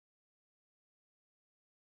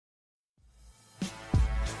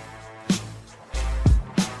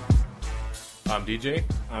I'm DJ.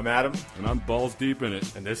 I'm Adam. And I'm balls deep in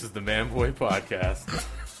it. And this is the Man Boy Podcast.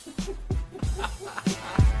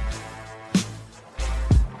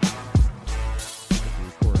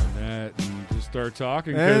 Record on that and just start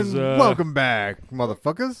talking. And welcome back,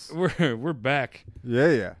 motherfuckers. We're back.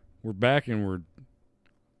 Yeah. We're back and we're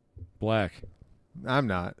black. I'm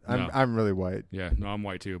not. No. I'm really white. Yeah, no, I'm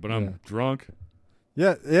white too, but I'm drunk.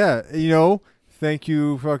 Yeah. You know, thank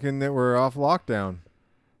you fucking that we're off lockdown.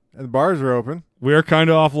 And the bars are open. We are kind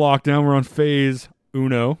of off lockdown. We're on phase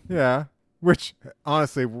uno. Yeah. Which,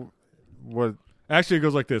 honestly, what? Actually, it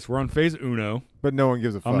goes like this. We're on phase uno. But no one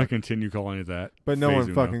gives a fuck. I'm going to continue calling it that. But no phase one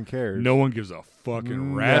uno. fucking cares. No one gives a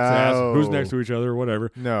fucking rat's ass who's next to each other or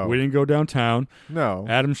whatever. No. We didn't go downtown. No.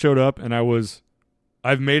 Adam showed up and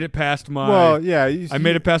I've made it past my... Well, yeah. I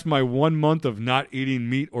made it past my 1 month of not eating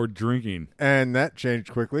meat or drinking. And that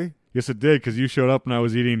changed quickly. Yes, it did, because you showed up and I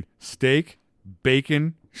was eating steak,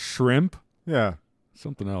 bacon, shrimp, Yeah.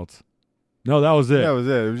 something else. No, that was it. That was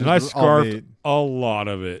it. It was just And I all scarfed meat. a lot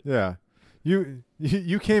of it. Yeah.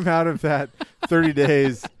 You came out of that 30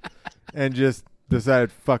 days and just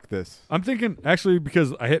decided, fuck this. I'm thinking, actually,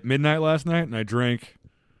 because I hit midnight last night and I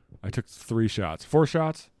took 4 shots.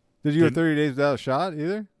 Did you go 30 days without a shot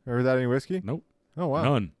either? Or without any whiskey? Nope. Oh, wow.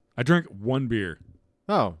 None. I drank 1 beer.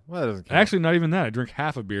 Oh, well, that doesn't count. Actually, not even that. I drank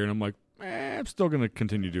half a beer and I'm like, I'm still going to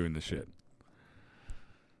continue doing this shit.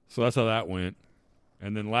 So that's how that went.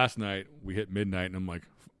 And then last night, we hit midnight and I'm like,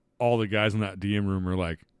 all the guys in that DM room are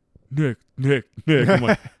like, Nick. I'm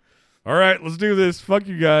like, all right, let's do this. Fuck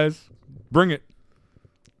you guys. Bring it.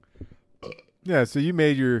 Yeah, so you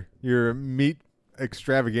made your meat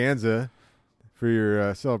extravaganza for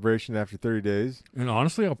your celebration after 30 days. And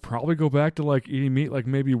honestly, I'll probably go back to like eating meat like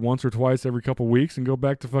maybe once or twice every couple weeks and go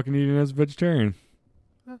back to fucking eating as a vegetarian.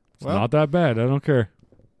 It's Well, not that bad. I don't care.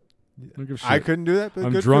 I don't give a shit. I couldn't do that, but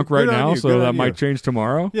I'm good drunk for, right good on now, you, so good that on might you. change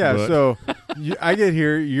tomorrow. Yeah, but so I get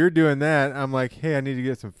here, you're doing that. I'm like, hey, I need to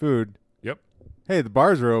get some food. Yep. Hey, the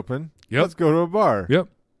bars are open. Yep. Let's go to a bar. Yep.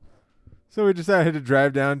 So we decided to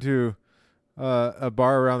drive down to a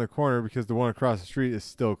bar around the corner because the one across the street is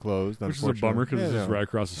still closed. Which is a bummer because it's just right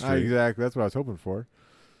across the street. Exactly. That's what I was hoping for.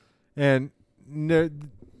 And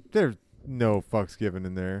there's no fucks given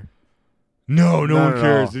in there. No None one at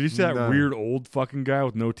cares. all. Did you see that None. weird old fucking guy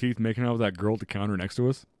with no teeth making out with that girl at the counter next to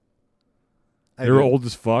us? I They were did. old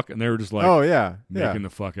as fuck, and they were just like Oh, yeah. making the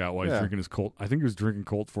fuck out while he's Yeah. drinking his Colt. I think he was drinking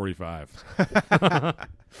Colt 45.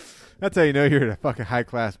 That's how you know you're at a fucking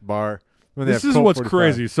high-class bar. When they This have is Colt what's 45.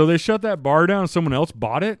 crazy. So they shut that bar down, someone else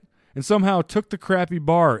bought it, and somehow took the crappy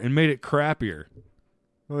bar and made it crappier.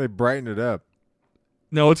 Well, they brightened it up.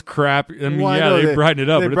 No, it's crap. I mean, Well, I yeah, know they brightened it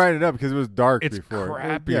up. They But brightened it up because it was dark it's before.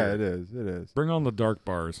 crappier. Yeah, it is. It is. bring on the dark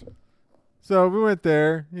bars. So we went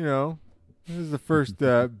there, you know. This is the first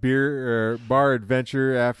beer or bar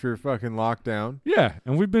adventure after fucking lockdown. Yeah,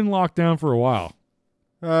 and we've been locked down for a while.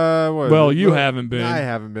 What is Well, it? you haven't been. I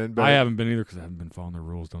haven't been. But, I haven't been either because I haven't been following the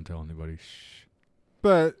rules. Don't tell anybody. Shh.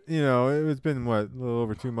 But, you know, it's been, a little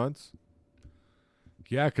over 2 months?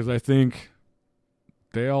 Yeah, because I think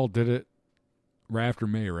they all did it right after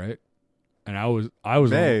May, right? And I was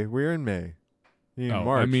May. We're in May. You mean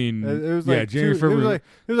March. I mean, it was yeah, like January, it February.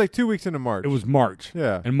 was like 2 weeks into March. It was March.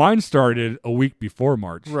 Yeah. And mine started a week before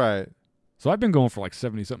March. Right. So I've been going for like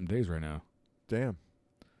 70-something days right now. Damn.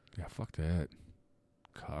 Yeah, fuck that.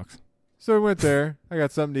 Cox. So we went there. I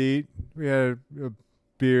got something to eat. We had a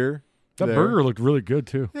beer. That there. burger looked really good,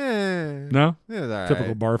 too. Yeah. No? It was all right.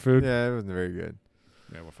 Typical bar food? Yeah, it wasn't very good.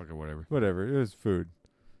 Yeah, well, fuck it, whatever. Whatever. It was food.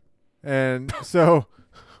 And so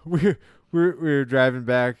we were driving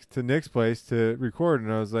back to Nick's place to record,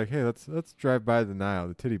 and I was like, hey, let's drive by the Nile,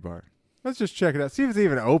 the titty bar. Let's just check it out. See if it's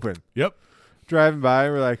even open. Yep. Driving by,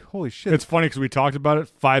 we're like, holy shit. It's funny because we talked about it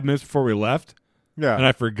 5 minutes before we left, yeah. and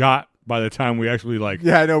I forgot by the time we actually,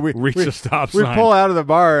 yeah, I know. We reached the stop we sign. pull out of the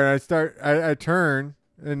bar, and I turn,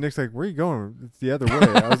 and Nick's like, where are you going? It's the other way.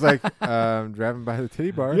 I was like, I'm driving by the titty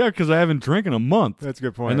bar. Yeah, because I haven't drank in a month. That's a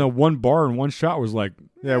good point. And then one bar and one shot was like,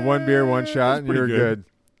 yeah, one beer, one shot, and pretty you're good.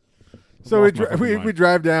 So Lost my fucking we mind.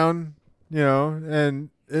 drive down, you know, and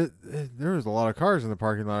there was a lot of cars in the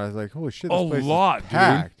parking lot. I was like, holy shit, this A place lot, is dude.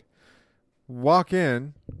 packed. Walk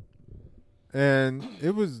in, and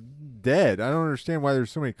it was dead. I don't understand why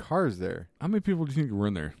there's so many cars there. how many people do you think were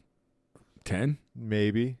in there? 10?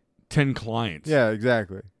 Maybe. 10 clients. Yeah,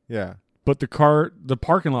 exactly. Yeah. But the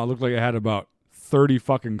parking lot looked like it had about 30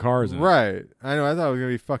 fucking cars in it. Right. I know. I thought it was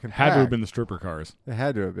going to be fucking Had to have packed. been the stripper cars. It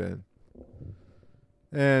had to have been.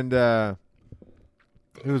 And it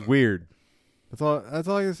was weird. That's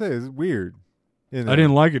all I can say. It's weird. in I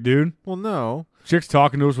didn't like it, dude. Well, no. Chick's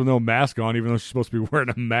talking to us with no mask on, even though she's supposed to be wearing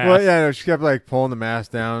a mask. Well, yeah, no, she kept like pulling the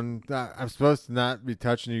mask down. I'm supposed to not be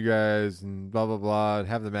touching you guys and blah blah blah. And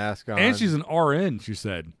have the mask on. And she's an RN, she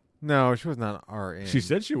said. no, she was not an RN. She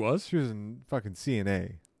said she was. she was in fucking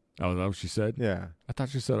CNA. Oh, is that what she said? Yeah. I thought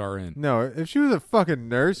she said RN. No, if she was a fucking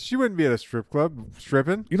nurse, she wouldn't be at a strip club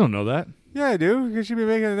stripping. You don't know that? Yeah, I do, because she'd be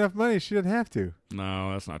making enough money. She didn't have to.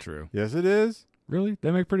 No, that's not true. Yes, it is. Really?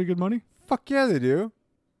 They make pretty good money? Fuck yeah, they do.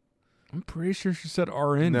 I'm pretty sure she said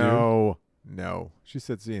RN, dude. No. She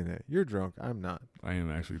said CNA. You're drunk. I'm not. I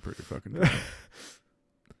am actually pretty fucking drunk.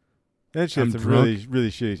 And she had I'm some drunk. really, really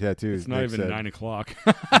shitty tattoos. It's not Nick even said. 9 o'clock.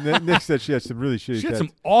 Nick said she had some really shitty She had tattoos. some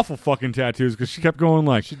awful fucking tattoos because she kept going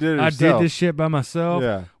like, She did it I herself. did this shit by myself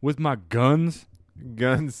Yeah. with my guns.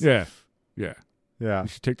 Guns. Yeah. Yeah. Yeah. You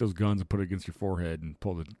should take those guns and put it against your forehead and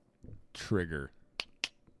pull the trigger.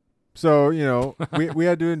 So, we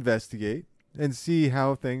had to investigate and see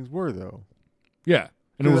how things were, though. Yeah.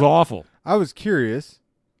 And it was awful. I was curious.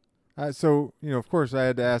 So, of course, I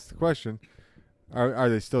had to ask the question, are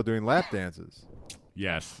they still doing lap dances?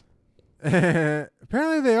 Yes.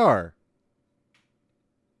 Apparently they are.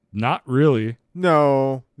 Not really.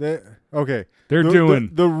 No. Okay. They're The- doing.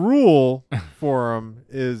 The rule for them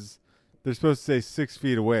is they're supposed to stay 6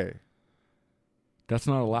 feet away. That's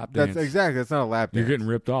not a lap dance. That's not a lap dance. You're getting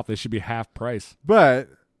ripped off. They should be half price. But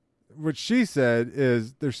what she said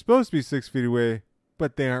is they're supposed to be 6 feet away,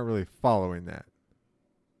 but they aren't really following that.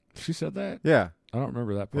 She said that? Yeah. I don't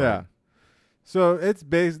remember that part. Yeah. So it's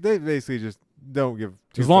they basically just don't give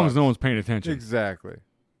two As long as fucks. no one's paying attention. Exactly.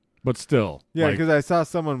 But still. Yeah, like, because I saw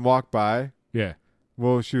someone walk by. yeah.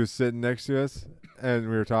 Well, she was sitting next to us, and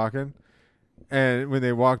we were talking. And when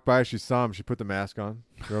they walked by, she saw him. She put the mask on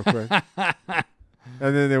real quick.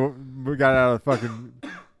 And then we got out of the fucking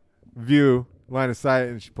line of sight,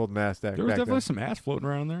 and she pulled the mask back. There was back definitely then. some ass floating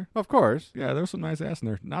around there. Of course. Yeah, there was some nice ass in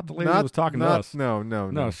there. Not the lady that was talking to us. No.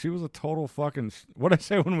 No, she was a total fucking. What did I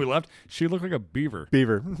say when we left? She looked like a beaver.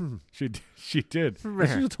 Beaver. She did. And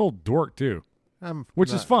she was a total dork too, which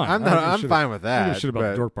is not- fine. I'm I don't give a I'm shit fine with I don't give that. a shit about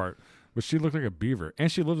but the dork part, but she looked like a beaver,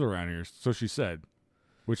 and she lives around here, so she said,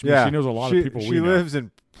 which means yeah, she knows a lot she, of people. She we know. lives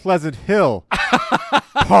in Pleasant Hill.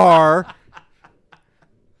 Par.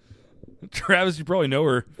 Travis, you probably know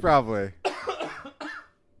her. Probably.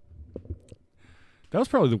 That was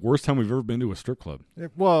probably the worst time we've ever been to a strip club,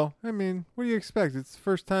 Well, I mean, what do you expect? It's the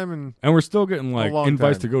first time in. and we're still getting like long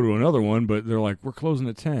invites time. to go to another one, but they're like, we're closing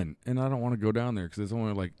at 10, and I don't want to go down there because it's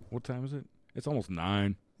only like, what time is it? It's almost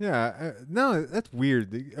 9. Yeah, no, that's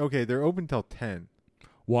weird. Okay, they're open till 10.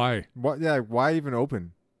 Why? What? Yeah, why even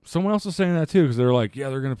open? Someone else was saying that too because they're like, yeah,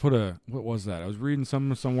 they're gonna put a what was that? I was reading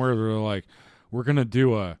somewhere they're like, we're gonna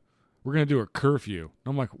do a curfew.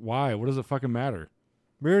 I'm like, why? What does it fucking matter?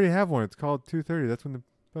 We already have one. It's called 2:30. That's when the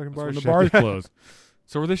fucking That's bars when the shut bars down. close.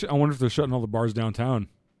 So are they? I wonder if they're shutting all the bars downtown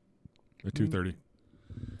at 2:30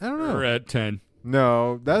 I don't or know. at 10.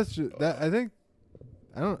 No, that's just that. I think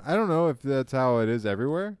I don't know if that's how it is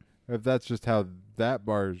everywhere. If that's just how that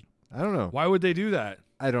bar's. I don't know. Why would they do that?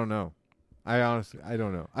 I don't know. I honestly I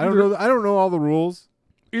don't know. I Either- don't know. I don't know all the rules.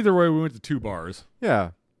 Either way, we went to 2 bars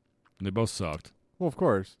Yeah. and they both sucked. Well, of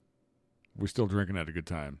course. We still drinking had a good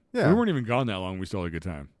time. Yeah. We weren't even gone that long. We still had a good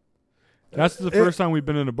time. That's the first time we've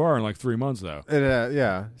been in a bar in like 3 months, though.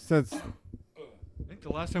 Yeah. Since I think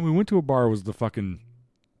the last time we went to a bar was the fucking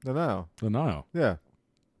no. the Nile. Yeah.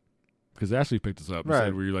 Because Ashley picked us up and Right.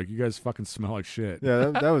 said, "Were you like, you guys fucking smell like shit?" Yeah.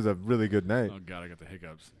 That was a really good night. Oh god, I got the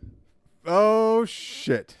hiccups. Oh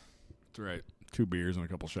shit. That's right. 2 beers and a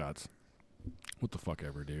couple shots. What the fuck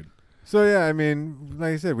ever, dude. So yeah, I mean,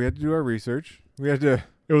 like I said, we had to do our research. We had to.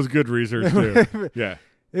 It was good research too. Yeah.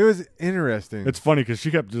 It was interesting. It's funny because she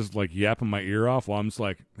kept just like yapping my ear off while I'm just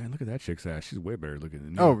like, man, look at that chick's ass. She's way better looking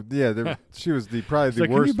than you. Oh yeah, she was probably She's the like,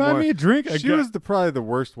 worst can you buy one. me a drink? She was probably the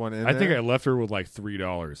worst one in I think I there. left her with like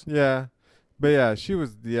 $3. Yeah, but yeah, she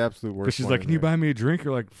was the absolute worst. Because she's one like, in can you there. buy me a drink?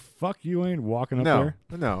 You're like, fuck you, ain't walking up there.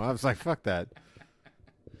 No, I was like, fuck that.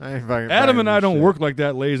 I ain't fucking Adam buying and I this don't shit. work like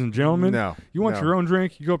that, ladies and gentlemen. No, You want no. your own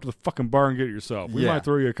drink? You go up to the fucking bar and get it yourself. We Yeah. might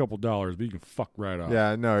throw you a couple dollars, but you can fuck right off.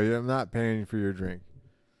 Yeah, no, I'm not paying for your drink.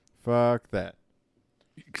 Fuck that.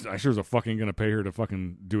 'Cause I sure as a fucking gonna pay her to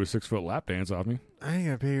fucking do a 6-foot lap dance off me. I ain't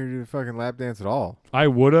gonna pay her to do a fucking lap dance at all. I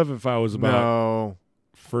would have if I was about. No,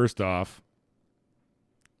 First off,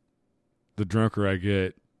 the drunker I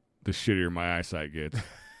get, the shittier my eyesight gets.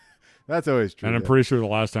 that's always true. And I'm yeah. pretty sure the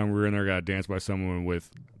last time we were in there, got danced by someone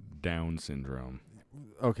with Down syndrome.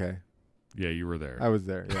 Okay. Yeah, you were there. I was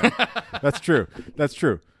there. Yeah. That's true. That's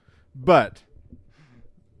true. But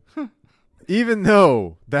even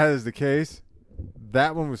though that is the case,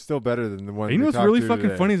 that one was still better than the one. And you know we what's talked really to fucking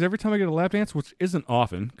today. funny is every time I get a lap dance, which isn't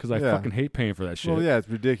often because I Yeah. fucking hate paying for that shit. Well, yeah, it's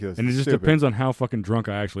ridiculous. And it It's just stupid. depends on how fucking drunk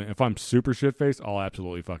I actually. If I'm super shit faced, I'll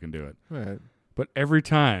absolutely fucking do it. Right. But every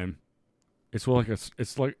time, it's with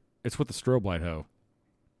with the strobe light hoe.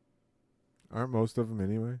 Aren't most of them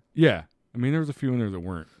anyway? Yeah, I mean there was a few in there that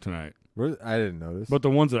weren't tonight, I didn't notice. but the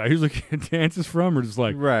ones that I usually get dances from are just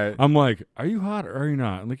like, right. I'm like, are you hot or are you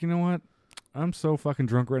not? I'm like, you know what? I'm so fucking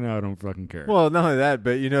drunk right now. I don't fucking care. Well, not only that,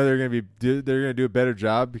 but they're gonna do a better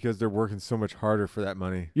job because they're working so much harder for that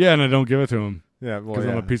money. yeah, and I don't give it to them Yeah, well, because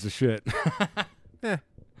yeah. I'm a piece of shit. Yeah.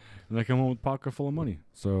 And I come home with a pocket full of money,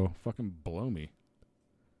 so fucking blow me.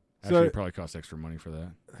 So- Actually, it probably costs extra money for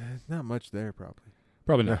that. Not much there, probably.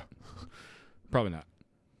 Probably not. Probably not.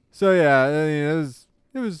 So yeah, I mean,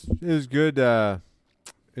 it was good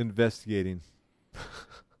investigating.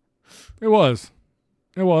 It was.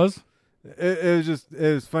 It was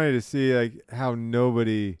funny to see like how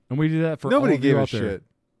nobody And we did that for nobody all of you gave a out there. shit.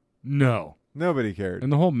 No. Nobody cared.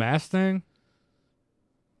 And the whole mask thing,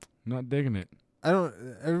 not digging it.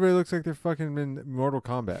 Everybody looks like they're fucking in Mortal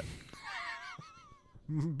Kombat.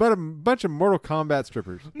 But a bunch of Mortal Kombat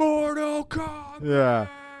strippers. Mortal Kombat. Yeah.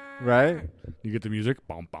 Right? You get the music.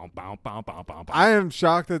 Boom, boom, boom, boom, boom, boom, boom. I am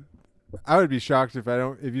shocked that I would be shocked if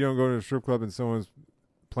you don't go to a strip club and someone's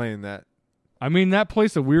playing that. I mean, that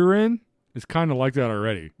place that we were in is kind of like that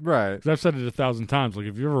already. Right. 'Cause I've said it 1,000 times. Like,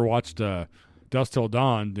 if you ever watched Dusk Till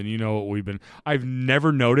Dawn, then you know what we've been. I've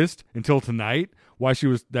never noticed until tonight why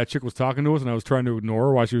that chick was talking to us, and I was trying to ignore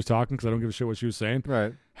her while she was talking because I don't give a shit what she was saying.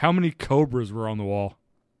 Right. How many cobras were on the wall?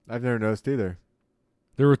 I've never noticed either.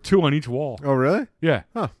 There were 2 on each wall. Oh, really? Yeah.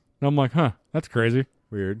 Huh. And I'm like, that's crazy.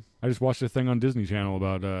 Weird. I just watched a thing on Disney Channel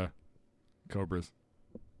about cobras.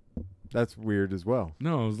 That's weird as well.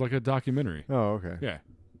 No, it was like a documentary. Oh, okay. Yeah.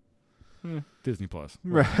 Disney Plus.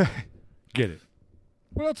 Right. Get it.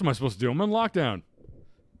 What else am I supposed to do? I'm on lockdown.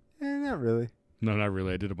 Not really. No, not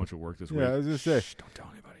really. I did a bunch of work this week. Yeah, I was gonna say. Shh, don't tell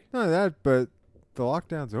anybody. Not that, but the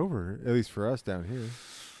lockdown's over, at least for us down here.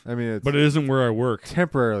 I mean, it's But it isn't where I work.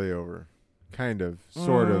 temporarily over. Kind of.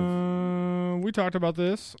 Sort of. We talked about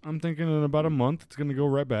this. I'm thinking in about a month it's going to go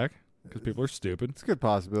right back because people are stupid. It's a good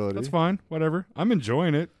possibility. That's fine. Whatever. I'm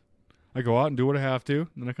enjoying it. I go out and do what I have to,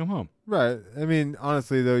 and then I come home. Right. I mean,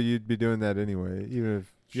 honestly, though, you'd be doing that anyway, even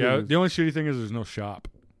if. Yeah, was- the only shitty thing is there's no shop,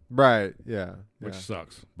 Right. Yeah. which yeah.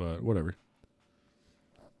 sucks, but whatever.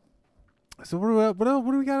 So what do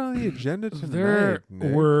we got on the agenda tonight? There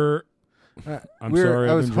Nick? were. I'm sorry.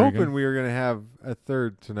 I I've was been hoping drinking. we were gonna have a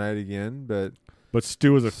third tonight again, but But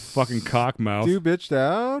Stu is a fucking cockmouth. Stu bitched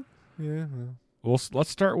out. Yeah. Well. Well, let's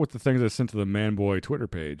start with the things I sent to the Manboy Twitter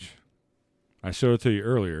page. I showed it to you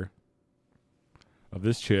earlier. Of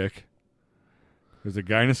this chick. There's a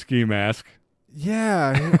guy in a ski mask.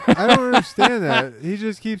 Yeah, I don't understand that. He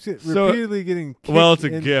just keeps So- repeatedly getting kicked Well, it's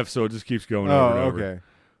a in- GIF, so it just keeps going Oh, over and over. okay.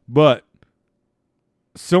 But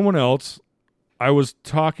someone else, I was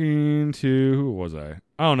talking to, who was I?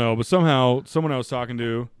 I don't know, but somehow someone I was talking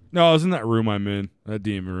to, no, I was in that room I'm in, that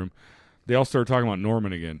DM room. They all started talking about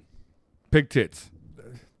Norman again. Pig tits.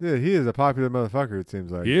 Yeah, he is a popular motherfucker, it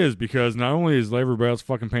seems like. He is, because not only is everybody else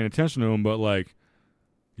fucking paying attention to him, but like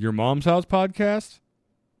Your Mom's House podcast,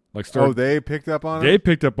 like They picked up on they it?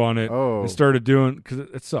 picked up on it Oh. and started doing, because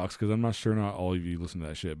it sucks, because I'm not sure not all of you listen to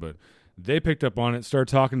that shit, but they picked up on it,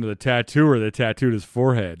 started talking to the tattooer that tattooed his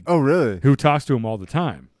forehead, Oh, really? who talks to him all the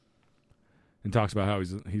time and talks about how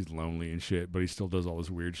he's lonely and shit, but he still does all this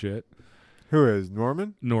weird shit. Who is?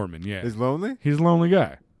 Norman? Norman, yeah. Is lonely? He's a lonely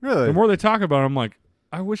guy. Really? The more they talk about him, I'm like,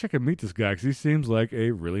 I wish I could meet this guy because he seems like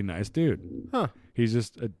a really nice dude. Huh. He's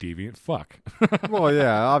just a deviant fuck. Well,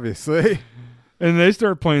 yeah, obviously. And they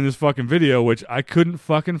start playing this fucking video, which I couldn't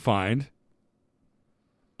fucking find,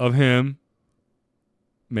 of him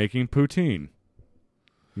making poutine.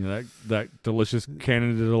 You know, that delicious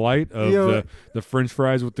Canada delight of You know, the French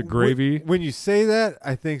fries with the gravy. When you say that,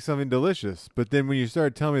 I think something delicious. But then when you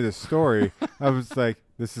started telling me the story, I was like,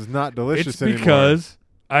 this is not delicious It's anymore. because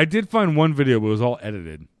I did find one video, but it was all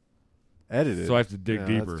edited. Edited. So I have to dig Yeah,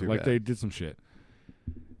 deeper. that's too Like bad. they did some shit.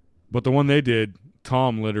 But the one they did,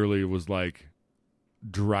 Tom literally was like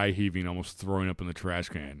dry heaving, almost throwing up in the trash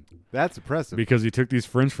can. That's impressive. Because he took these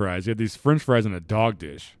French fries. He had these French fries in a dog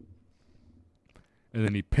dish. And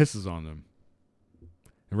then he pisses on them.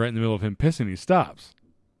 And right in the middle of him pissing, he stops.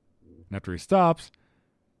 And after he stops,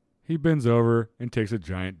 he bends over and takes a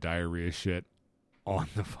giant diarrhea shit on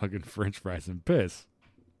the fucking French fries and piss.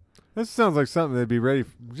 That sounds like something that'd be ready,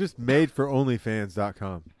 just made for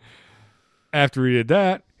OnlyFans.com. After he did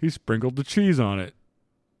that, he sprinkled the cheese on it.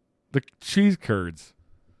 The cheese curds.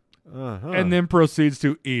 and then proceeds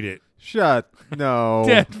to eat it. No.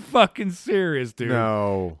 Dead fucking serious, dude.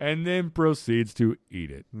 No. And then proceeds to eat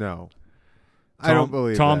it. No. I don't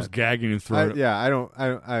believe Tom's that. gagging and throwing.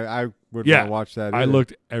 I would Yeah, want to watch that. I either.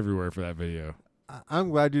 looked everywhere for that video. I'm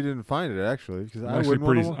glad you didn't find it actually, because I I'm wouldn't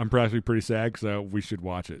want to. I'm actually pretty sad because we should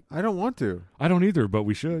watch it. I don't want to. I don't either, but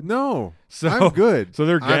we should. No. So I'm good. So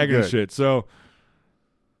they're I'm gagging good. shit. So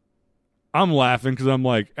I'm laughing because I'm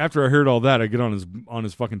like, after I heard all that, I get on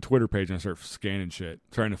his fucking Twitter page and I start scanning shit,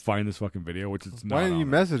 trying to find this fucking video, which it's not. Why didn't you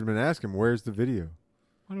on there. message him and ask him where's the video?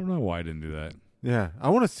 I don't know why I didn't do that. Yeah, I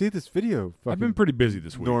want to see this video. I've been pretty busy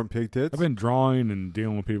this week. Norm Pig Tits. I've been drawing and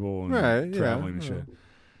dealing with people and Right, traveling and yeah. shit.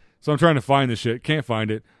 So I'm trying to find this shit. Can't find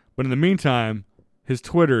it. But in the meantime, his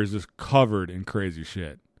Twitter is just covered in crazy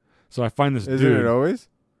shit. So I find this Isn't dude. it always?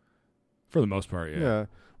 For the most part, yeah. Yeah.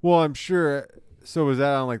 Well, I'm sure. So was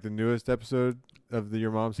that on like the newest episode of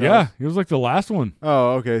Your Mom's House? Yeah, it was like the last one.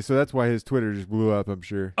 Oh, okay. So that's why his Twitter just blew up, I'm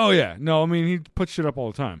sure. Oh, yeah. No, I mean, he puts shit up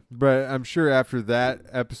all the time. But I'm sure after that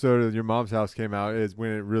episode of Your Mom's House came out is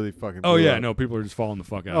when it really fucking blew Oh, yeah. up. No, people are just falling the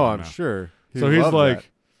fuck out Oh, of him I'm now. sure. So he's loved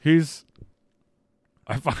like, that.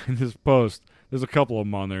 I find this post. There's a couple of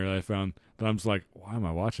them on there that I found that I'm just like, why am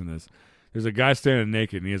I watching this? There's a guy standing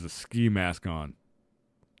naked and he has a ski mask on.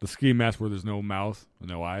 The ski mask where there's no mouth,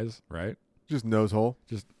 no eyes, right? Just nose hole.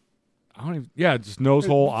 Just nose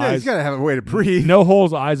hole, Yeah, eyes. he's got to have a way to breathe. No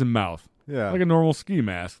holes, eyes, and mouth. Yeah. Like a normal ski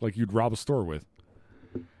mask, like you'd rob a store with.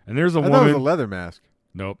 And there's a I thought it was a woman. leather mask.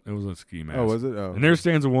 Nope, it was a ski mask. Oh, was it? Oh. And there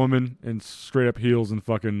stands a woman in straight up heels and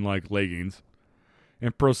fucking like leggings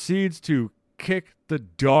and proceeds to kick the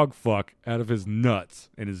dog fuck out of his nuts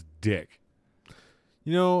and his dick.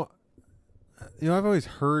 You know, I've always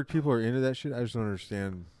heard people are into that shit. I just don't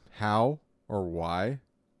understand how or why.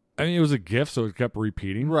 I mean, it was a gift, so it kept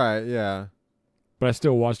repeating. Right, yeah. But I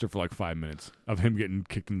still watched it for like 5 minutes of him getting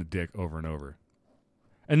kicked in the dick over and over.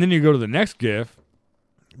 And then you go to the next gif.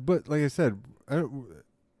 But like I said,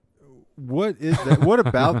 what is that? What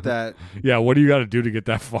about that? Yeah, what do you got to do to get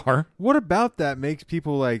that far? What about that makes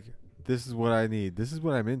people like, this is what I need. This is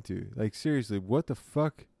what I'm into. Like, seriously, what the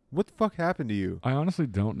fuck? What the fuck happened to you? I honestly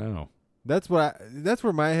don't know. That's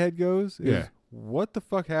where my head goes. Is, Yeah. what the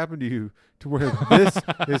fuck happened to you to where this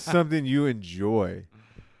is something you enjoy?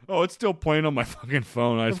 Oh, it's still playing on my fucking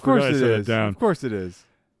phone. I Of course forgot I it set is. it down. Of course it is.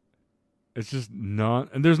 It's just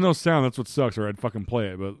not, and there's no sound. That's what sucks. Or I'd fucking play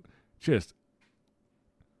it. But just,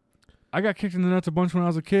 I got kicked in the nuts a bunch when I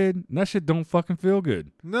was a kid, and that shit don't fucking feel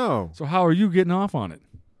good. No. So how are you getting off on it?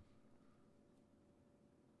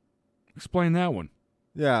 Explain that one.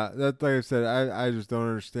 Yeah, that like I said, I just don't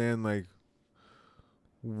understand like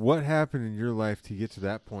what happened in your life to get to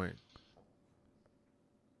that point.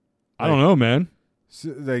 I don't know, man.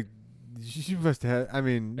 So, like you must have. I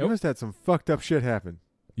mean, you Yep. must have had some fucked up shit happen.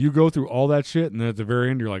 You go through all that shit, and then at the very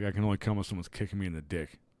end, you're like, I can only come if someone's kicking me in the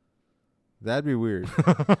dick. That'd be weird.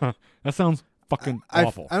 That sounds fucking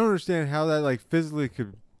awful. I don't understand how that like physically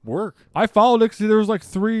could work. I followed it because there was like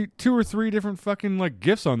 2 or 3 different fucking like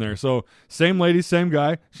gifs on there. So same lady, same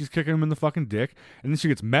guy. She's kicking him in the fucking dick, and then she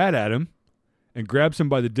gets mad at him and grabs him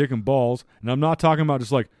by the dick and balls. And I'm not talking about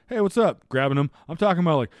just like, hey, what's up, grabbing him. I'm talking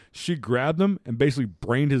about like she grabbed him and basically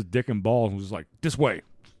brained his dick and balls and was just like, this way,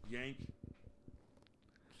 yank.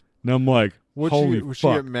 And I'm like, holy Was she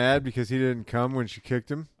fuck, get mad because he didn't come when she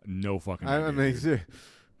kicked him? no fucking. I mean,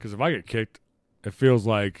 because if I get kicked, it feels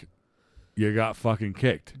like you got fucking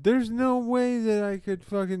kicked. there's no way that I could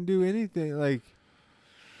fucking do anything. Like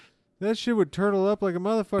that shit would turtle up like a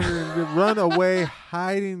motherfucker and would run away,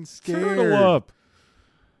 hiding, scared. Turtle up.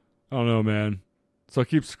 I don't know, man. So I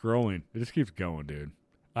keep scrolling. It just keeps going, dude.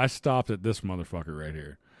 I stopped at this motherfucker right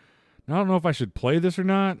here. Now, I don't know if I should play this or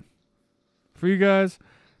not for you guys.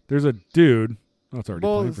 There's a dude. Oh, it's already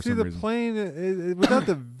Well, playing for see some the reason. plane without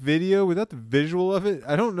the video, without the visual of it.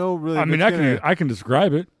 I don't know really. I if mean, it's I can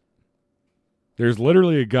describe it. There's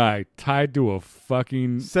literally a guy tied to a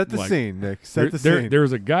fucking set the like, scene, Nick. Set the scene.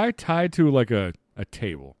 There's a guy tied to like a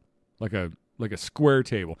table, like a square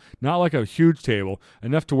table, not like a huge table,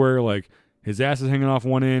 enough to where like his ass is hanging off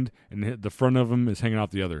one end and the front of him is hanging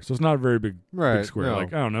off the other. So it's not a very big Right, square. no.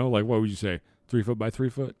 Like I don't know, like what would you say, 3 foot by 3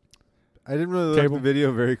 foot? I didn't really look table. at the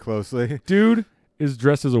video very closely. Dude is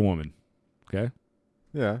dressed as a woman. Okay,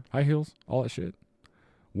 Yeah, high heels, all that shit.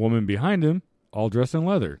 Woman behind him, all dressed in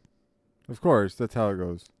leather, of course. That's how it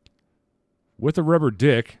goes. with a rubber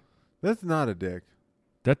dick. That's not a dick.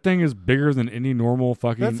 That thing is bigger than any normal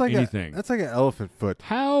fucking That's like anything. that's like an elephant foot.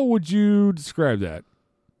 How would you describe that?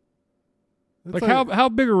 That's Like how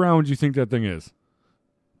big around would you think that thing is?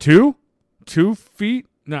 2 feet?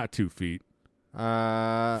 Not 2 feet.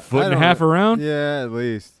 foot Foot and a half around? Yeah, at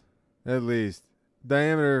least. At least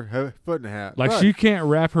diameter foot and a half. Like, But, she can't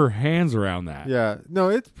wrap her hands around that. Yeah. No,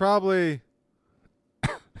 it's probably.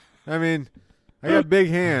 I mean, I got big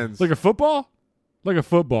hands. Like a football? Like a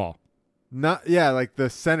football. Not like the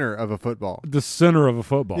center of a football. The center of a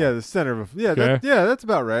football. Yeah, the center of a Okay. that's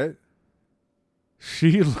about right.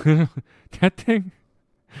 She literally, that thing,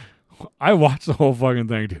 I watched the whole fucking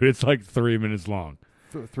thing, dude. It's like 3 minutes long.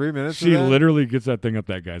 3 minutes. She of that? literally gets that thing up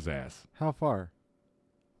that guy's ass. How far?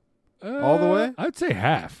 All the way? I'd say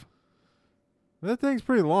half. That thing's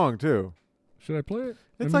pretty long too. Should I play it?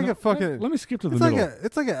 It's Let me like a fucking. Let me skip to the It's like middle.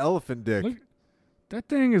 it's like an elephant dick. Look, that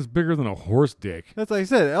thing is bigger than a horse dick. That's like I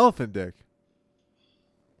said, elephant dick.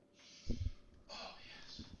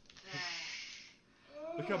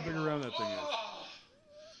 Look how big around that thing is.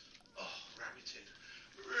 Oh, rabbited.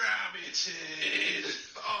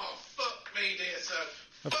 Oh, fuck me, dear sir.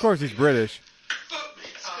 Of course, he's British, Fuck me.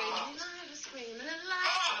 Screaming and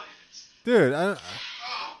Oh, dude. oh,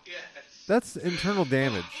 yes. That's internal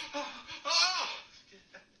damage. Oh,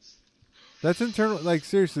 yes. That's internal. Like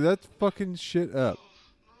seriously, that's fucking shit up.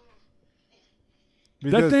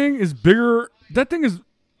 That Because thing is bigger. That thing is.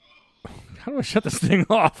 How do I shut this thing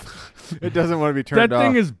off? it doesn't want to be turned That off.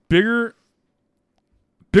 thing is bigger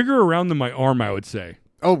around than my arm, I would say.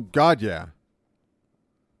 Oh God, yeah.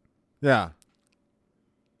 Yeah.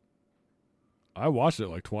 I watched it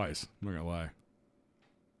like twice. I'm not gonna lie.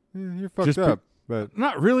 You're fucked Just up, but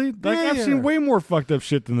Not really. Like, Yeah, I've yeah. seen way more fucked up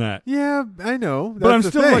shit than that. yeah, I know. But I'm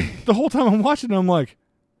That's the still thing. like the whole time I'm watching it, I'm like,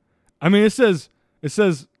 I mean, it says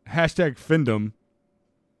hashtag femdom,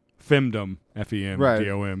 FEMDOM,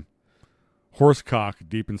 horsecock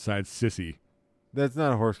deep inside sissy. That's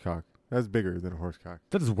not a horse cock. That's bigger than a horse cock.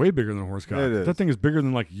 That is way bigger than a horsecock. It is. That thing is bigger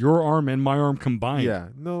than like your arm and my arm combined. Yeah,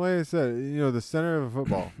 no, like I said, the center of a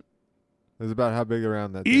football is about how big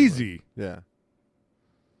around that. thing was. Easy. Yeah.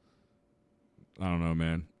 I don't know,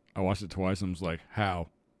 man. I watched it twice and I was like, how?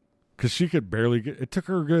 Because she could barely get. It took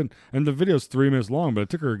her a good, and the video's 3 minutes long, but it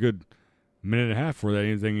took her a good minute and a half before that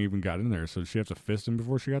anything even got in there. So did she have to fist him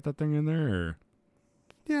before she got that thing in there? Or?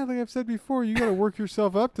 Yeah, like I've said before, you got to work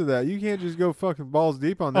yourself up to that. You can't just go fucking balls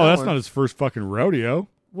deep on that. Oh, that's one. not his first fucking rodeo.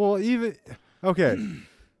 Well, even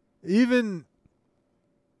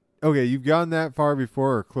you've gone that far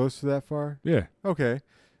before or close to that far. Yeah. Okay,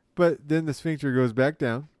 but then the sphincter goes back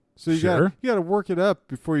down, so you Sure. got to work it up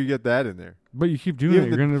before you get that in there. But you keep doing it,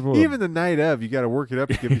 you're going to end up with Even the night of, you got to work it up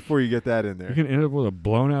before you get that in you're there. going to end up with a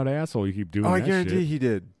blown out asshole. You keep doing Oh, I that guarantee shit. he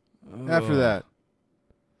did. After that,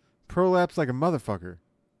 prolapse like a motherfucker.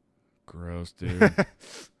 Gross, dude.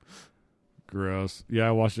 Gross. Yeah,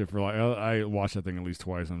 I watched it for like I watched that thing at least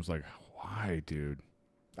twice. And I was like, why, dude?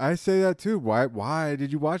 I say that too. Why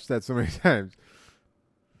did you watch that so many times?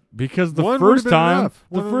 Because the One first would've been time, enough.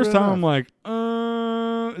 the One first would've been time, I'm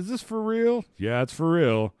like, is this for real? Yeah, it's for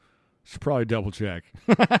real. Should probably double check.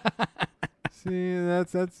 See,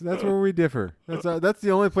 that's where we differ. That's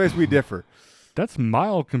the only place we differ. That's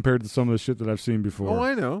mild compared to some of the shit that I've seen before. Oh,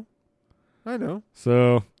 I know.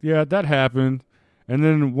 So yeah, that happened. And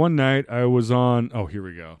then one night I was on. Oh, here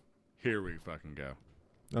we go. Here we fucking go.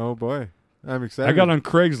 Oh boy, I'm excited. I got on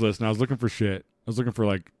Craigslist and I was looking for shit. I was looking for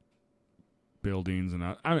like buildings and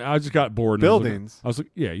I just got bored. And Buildings? I was like,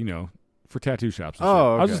 yeah, for tattoo shops. And Oh,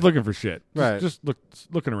 shit. I was okay. just looking for shit. Right. Just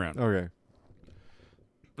looking around. Okay.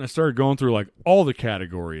 And I started going through like all the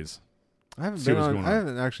categories. I haven't See been what's on. going I on.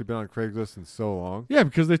 haven't actually been on Craigslist in so long. Yeah,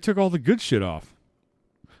 because they took all the good shit off.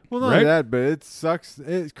 Well, not Right? only that, but it sucks.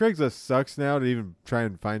 Craigslist sucks now to even try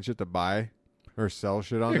and find shit to buy or sell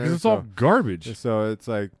shit on Yeah, there. because it's all garbage. so it's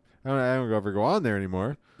like I don't ever go on there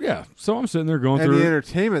anymore. Yeah. So I'm sitting there going And through. the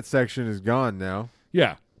entertainment section is gone now.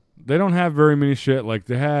 Yeah. They don't have very many shit. Like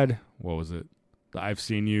they had, what was it? The I've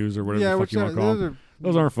Seen Yous or whatever yeah, the fuck which you want to call those them. are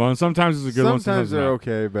Those aren't fun. Sometimes it's a good one. sometimes they're not.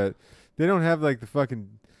 okay, but they don't have like the fucking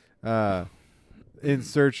in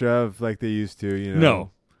search of like they used to.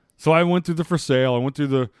 No. So I went through the for sale.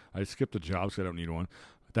 I skipped the jobs 'cause I don't need one.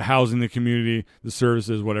 The housing, the community, the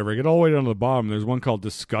services, whatever. I get all the way down to the bottom. There's one called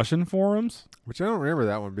discussion forums. Which I don't remember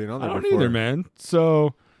that one being on I there don't before. either, man.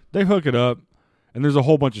 So they hook it up, and there's a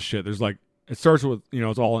whole bunch of shit. There's like, it starts with,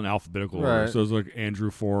 it's all in alphabetical order. Right. So it's like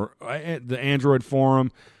the Android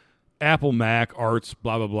forum, Apple, Mac, arts,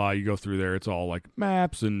 blah, blah, blah. You go through there. It's all like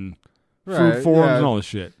maps and food Right, forums yeah. and all this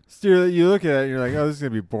shit. Still, you look at it and you're like, oh, this is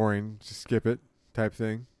going to be boring. Just skip it type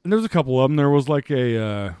thing. And there's a couple of them. There was like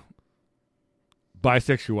a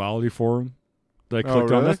bisexuality forum that I clicked on.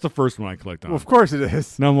 really? That's the first one I clicked on. Well, of course it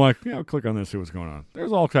is. And I'm like, I'll click on this, see what's going on.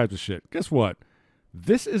 There's all types of shit. Guess what?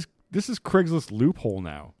 This is Craigslist loophole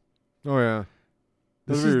now. Oh, yeah.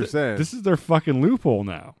 That's This what is you're saying. This is their fucking loophole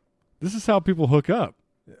now. This is how people hook up.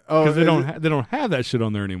 Oh, because they is don't it- they don't have that shit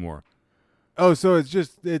on there anymore. Oh, so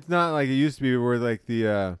it's not like it used to be where like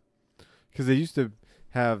the because they used to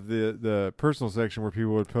have the personal section where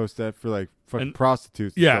people would post that for like fucking And-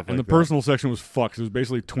 prostitutes. And Yeah, stuff and like the personal section was fucks. It was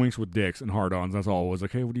basically twinks with dicks and hard-ons. That's all it was.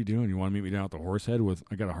 Like, hey, what are you doing? You want to meet me down at the horse head with?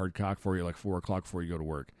 I got a hard cock for you, like 4 o'clock before you go to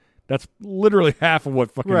work. That's literally half of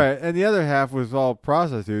what fucking Right, and the other half was all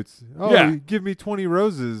prostitutes. Oh, Yeah. you give me 20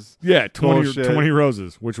 roses. 20 Bullshit.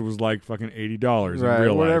 roses, which was like fucking $80 Right, in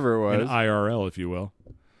real whatever life, it was. in IRL, if you will.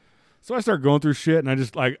 So I start going through shit, and I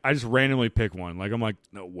just randomly pick one. Like, I'm like,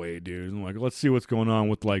 no way, dude. I'm like, let's see what's going on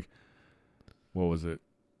with like, what was it?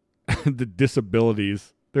 The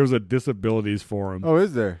disabilities. There was a disabilities forum. Oh,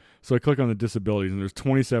 is there? So I click on the disabilities, and there's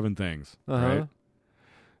 27 things. Uh-huh. Right?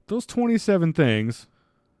 Those 27 things,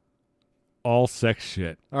 all sex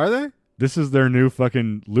shit. Are they? This is their new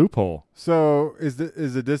fucking loophole. So is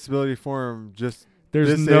the disability forum just? There's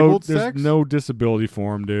Disabled sex? no disability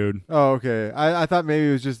forum, dude. Oh, okay. I thought maybe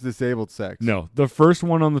it was just disabled sex. No, the first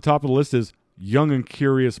one on the top of the list is young and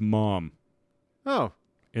curious mom Oh,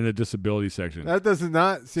 in the disability section. that does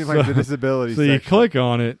not seem like the disability. So you section. click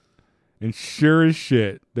on it, and sure as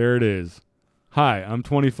shit, there it is. Hi, I'm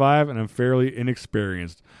 25 and I'm fairly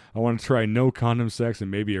inexperienced. I want to try no condom sex and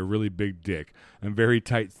maybe a really big dick. I'm very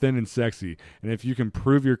tight, thin, and sexy. And if you can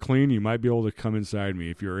prove you're clean, you might be able to come inside me.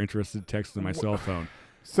 If you're interested, text to my cell phone.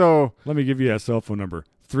 So Let me give you that cell phone number.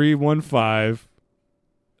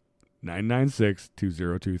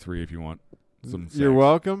 315-996-2023 if you want some sex. you're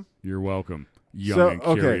welcome. You're welcome. Young So, and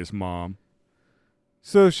okay. curious mom.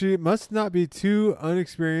 So she must not be too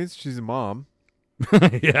unexperienced. She's a mom.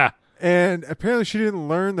 Yeah. And apparently she didn't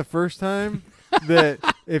learn the first time that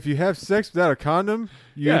if you have sex without a condom,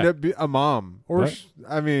 you Yeah. end up a mom. Or, Right.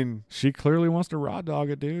 I mean, She clearly wants to raw dog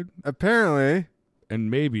it, dude. apparently. And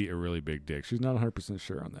maybe a really big dick. She's not 100%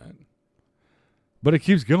 sure on that. But it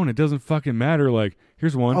keeps going. It doesn't fucking matter. Like,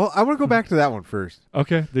 here's one. Oh, I want to go back to that one first.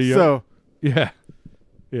 Okay. The So, yeah.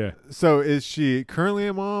 Yeah. so is she currently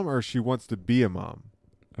a mom or she wants to be a mom?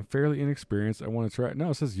 I'm fairly inexperienced. I want to try it.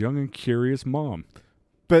 No, it says young and curious mom.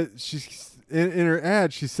 But she's in her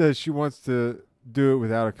ad, she says she wants to do it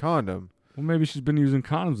without a condom. Well, maybe she's been using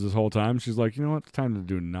condoms this whole time. She's like, you know what? It's time to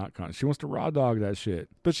do not condoms. She wants to raw dog that shit.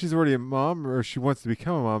 But she's already a mom, or she wants to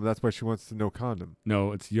become a mom. That's why she wants to know condom.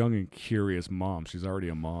 No, it's young and curious mom. She's already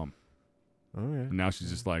a mom. Okay. And now she's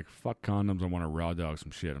just like, fuck condoms. I want to raw dog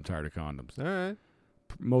some shit. I'm tired of condoms. All right.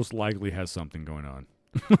 Most likely has something going on.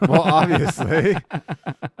 Well, obviously.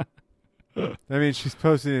 I mean, she's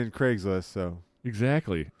posting in Craigslist, so.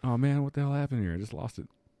 Exactly. Oh, man, what the hell happened here? I just lost it.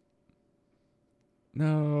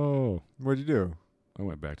 No. What'd you do? I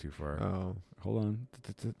went back too far. Oh. Hold on.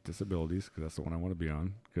 Disabilities, because that's the one I want to be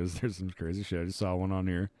on. Because there's some crazy shit. I just saw one on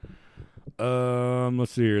here.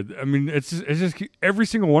 Let's see here. I mean, it's just every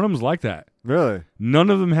single one of them's like that. Really? None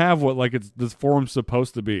of them have what like it's this forum's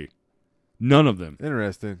supposed to be. None of them.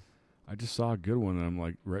 Interesting. I just saw a good one, and I'm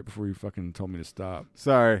like, right before you fucking told me to stop.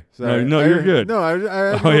 Sorry. No, you're good. No, I had to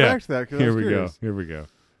Oh, go yeah. back to that. 'cause I Here was we curious. go. Here we go.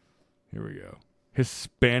 Here we go.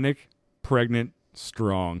 Hispanic, pregnant,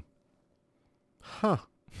 strong. Huh.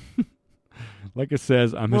 Like it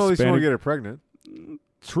says, I'm Well, at least you Hispanic. won't get her pregnant.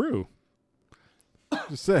 True.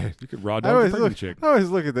 Just saying. You could raw I dog a always, pregnant look, chick. I always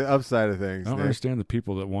look at the upside of things. I don't Nick. understand the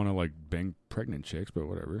people that want to like bang pregnant chicks, but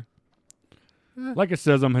whatever. Eh. Like it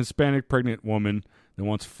says, I'm a Hispanic pregnant woman that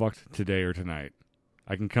wants fucked today or tonight.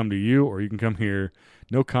 I can come to you or you can come here.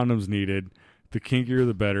 No condoms needed. The kinkier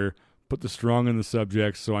the better. Put the strong in the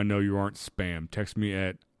subject so I know you aren't spam. Text me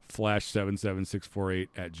at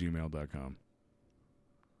flash77648@gmail.com.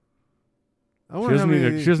 I She wonder how doesn't,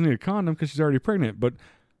 many. she doesn't need a condom because she's already pregnant. But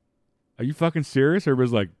are you fucking serious?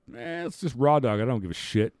 Everybody's like, it's just raw dog. I don't give a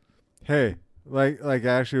shit. Hey, like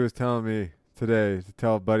Ashley was telling me today to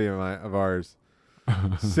tell a buddy of ours,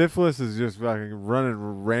 syphilis is just fucking running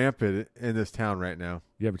rampant in this town right now.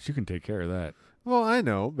 Yeah, but you can take care of that. Well, I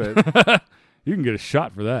know, but You can get a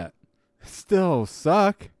shot for that. still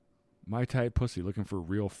suck. My type pussy looking for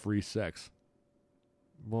real free sex.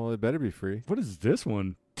 Well, it better be free. What is this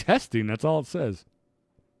one? Testing. That's all it says.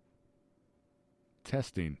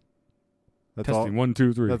 Testing. That's Testing. all. 1,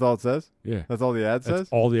 2, 3. That's all it says. Yeah. That's all the ad That's says.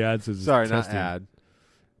 all the ad says. Is Sorry, testing. not ad.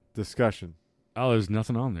 Discussion. Oh, there's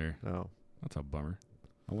nothing on there. Oh, That's a bummer.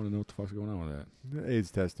 I want to know what the fuck's going on with that.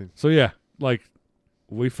 AIDS testing. So yeah, like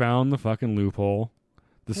we found the fucking loophole,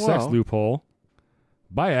 the sex Well- loophole,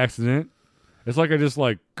 by accident. It's like I just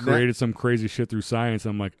like created some crazy shit through science.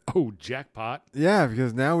 I'm like, oh, jackpot. Yeah,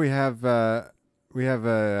 because now we have a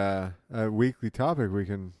weekly topic we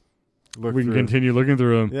can look. We can through. continue looking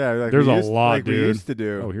through them. Yeah, like There's we a used, lot, like dude. we used to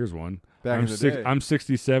do Oh, here's one. back in the day. I'm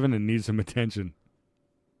 67 and need some attention.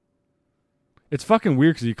 It's fucking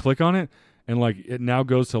weird because you click on it and like it now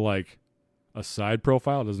goes to like a side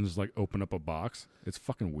profile. It doesn't just like open up a box. It's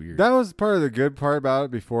fucking weird. That was part of the good part about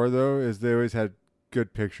it before, though, is they always had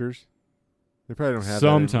good pictures. They probably don't have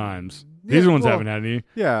Sometimes. that These Yeah, ones well, haven't had any.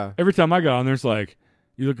 Yeah. Every time I got on there, it's like,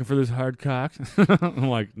 you looking for this hard cock? I'm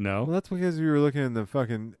like, no. Well, that's because we were looking in the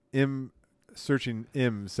fucking searching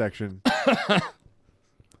section.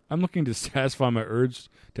 I'm looking to satisfy my urge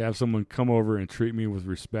to have someone come over and treat me with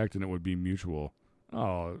respect, and it would be mutual.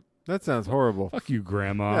 Oh, That sounds horrible. fuck you,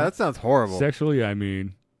 Grandma. Yeah, that sounds horrible. Sexually, I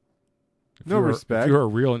mean. If No you are- respect. If you are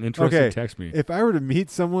real and interested, Okay, text me. If I were to meet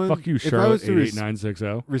someone, Fuck you, if I Charlotte, was to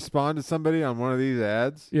 88960. respond to somebody on one of these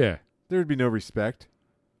ads, Yeah. there would be no respect.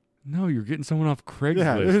 No, you're getting someone off Craigslist.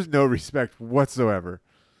 Yeah, there's no respect whatsoever.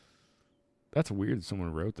 That's weird that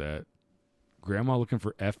someone wrote that. Grandma looking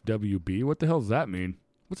for FWB? What the hell does that mean?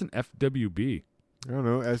 What's an FWB? I don't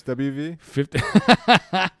know, SWV? 50.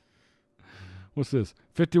 What's this?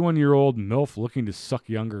 51-year-old MILF looking to suck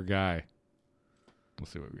younger guy.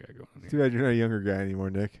 Let's see what we got going on Too here. bad you're not a younger guy anymore,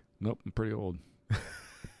 Nick. Nope, I'm pretty old.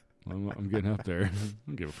 I'm getting up there. I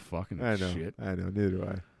don't give a fucking I know. shit. I know, neither do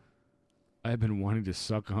I. I've been wanting to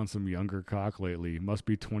suck on some younger cock lately. Must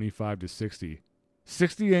be 25 to 60.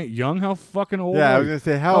 60 ain't young? How fucking old Yeah, I are was you? going to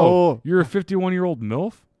say, how Oh, old? You're a 51-year-old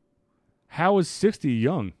MILF? How is 60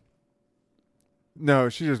 young? No,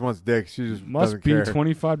 she just wants dick. She just Must doesn't be care.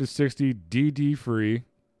 25 to 60, DD free,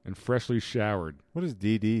 and freshly showered. What is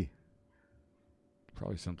DD?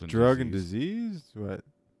 Probably something. Drug and disease? What?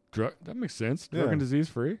 Drug. That makes sense. Drug Yeah. and disease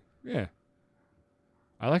free. Yeah.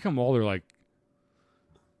 I like them all. They're like,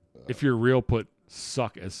 if you're real, put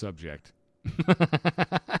suck as subject.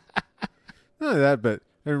 Not only that, but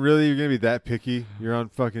and really, you're gonna be that picky? You're on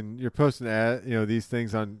fucking. You're posting these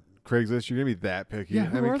things on Craigslist. You're gonna be that picky? Yeah. I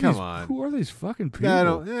Who mean, are come these, on. Who are these fucking people? Yeah, I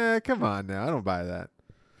don't. Yeah, come on now. I don't buy that.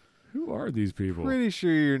 Who are these people? Pretty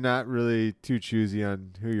sure you're not really too choosy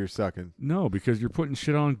on who you're sucking. No, because you're putting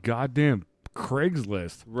shit on goddamn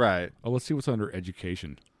Craigslist. Right. Oh, let's see what's under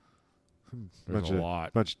education. There's a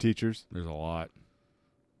lot. Bunch of teachers. There's a lot.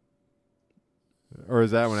 Or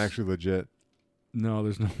is that one actually legit? No,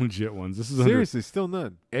 there's no legit ones. This is under Seriously, still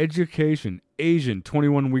none. education. Asian,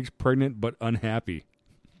 21 weeks pregnant but unhappy.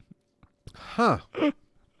 Huh.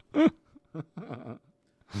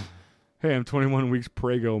 Hey, I'm 21 weeks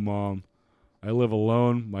prego mom. I live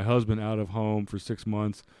alone. My husband out of home for 6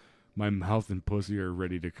 months. My mouth and pussy are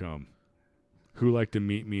ready to come. Who like to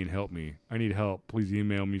meet me and help me? I need help. Please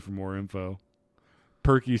email me for more info.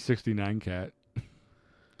 Perky69cat.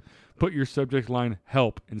 Put your subject line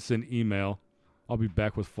help and send email. I'll be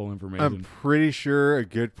back with full information. I'm pretty sure a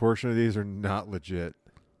good portion of these are not legit.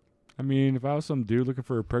 I mean, if I was some dude looking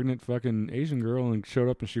for a pregnant fucking Asian girl and showed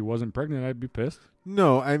up and she wasn't pregnant, I'd be pissed.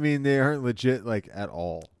 No, I mean they aren't legit like at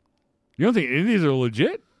all. You don't think any of these are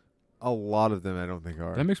legit? A lot of them I don't think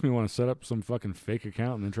are. That makes me want to set up some fucking fake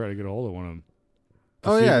account and then try to get a hold of one of them.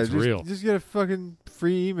 Oh see if yeah, it's real. just get a fucking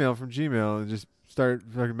free email from Gmail and just start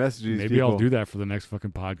fucking messaging these Maybe people. I'll do that for the next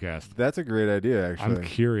fucking podcast. That's a great idea, actually. I'm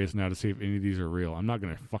curious now to see if any of these are real. I'm not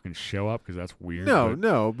going to fucking show up because that's weird.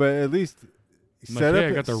 No, but at least I'm set like, up. hey,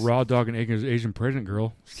 I got the raw dog and Asian pregnant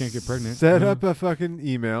girl. She can't get pregnant. Set up a fucking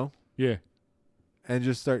email Yeah. and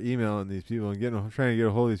just start emailing these people and trying to get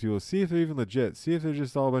a hold of these people. See if they're even legit. See if they're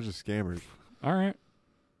just all a bunch of scammers. All right.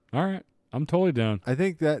 I'm totally down. I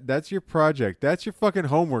think that's your project. That's your fucking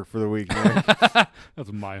homework for the week, man.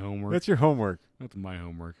 That's my homework. That's your homework. That's my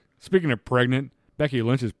homework. Speaking of pregnant, Becky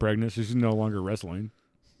Lynch is pregnant, so she's no longer wrestling.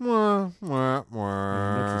 Mwah, mwah,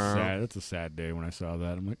 mwah. That's a sad day when I saw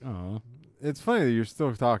that. I'm like, oh, It's funny that you're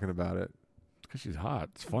still talking about it. because she's hot.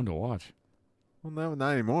 It's fun to watch. Well,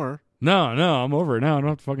 not anymore. No, I'm over it now. I don't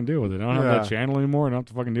have to fucking deal with it. I don't have Yeah. that channel anymore. I don't have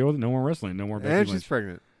to fucking deal with it. No more wrestling. No more Becky And she's Lynch.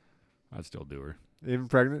 pregnant. I'd still do her. Even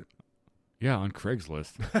pregnant? Yeah, on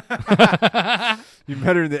Craigslist. You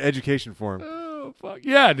met her in the education forum. Oh, fuck.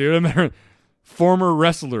 Yeah, dude. I met her. Former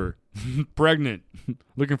wrestler. Pregnant.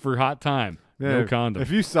 Looking for hot time. No Yeah, condom. If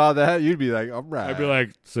you saw that, you'd be like, all right. I'd be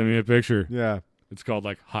like, send me a picture. yeah. It's called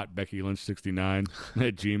like Hot Becky Lynch 69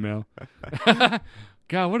 at Gmail.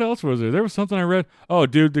 God, what else was there? There was something I read. Oh,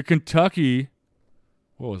 dude, the Kentucky.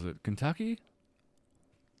 What was it? Kentucky?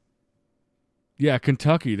 Yeah,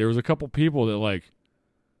 Kentucky. There was a couple people that like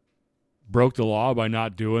broke the law by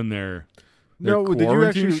not doing their No,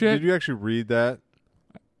 quarantine shit. did you actually read that?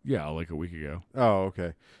 Yeah, like a week ago. Oh,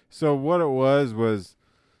 okay. So what it was, it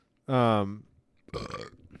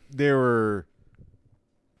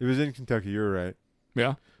was in Kentucky. You're right,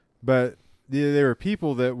 Yeah. but there were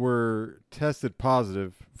people that were tested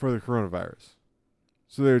positive for the coronavirus,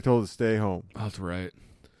 so they were told to stay home. That's right.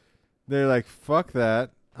 They're like, "Fuck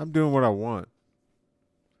that! I'm doing what I want."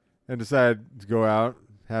 and decide to go out,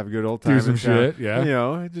 have a good old time. Do some in town. shit, yeah. You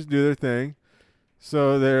know, just do their thing.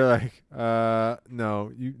 So they're like,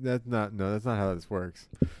 no, that's not how this works.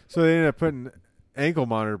 So they ended up putting ankle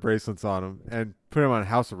monitor bracelets on them and put them on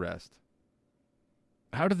house arrest.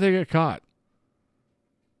 How did they get caught?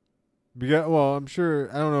 Because, well, I'm sure,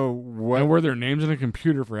 I don't know what. And were their names in a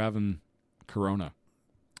computer for having corona?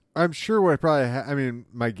 I'm sure what probably, I mean,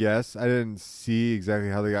 my guess, I didn't see exactly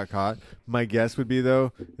how they got caught. My guess would be,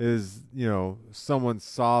 though, is, you know, someone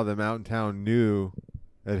saw them out in town,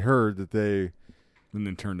 had heard that they, And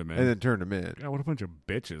then turned them in. and then turned them in. God, what a bunch of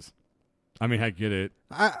bitches. I mean, I get it.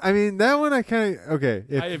 I mean, that one I kind of, okay.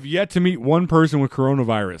 If, I have yet to meet one person with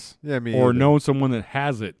coronavirus yeah, me or either. know someone that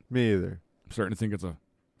has it. Me either. I'm starting to think it's a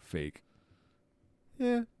fake,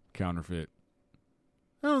 Yeah. counterfeit.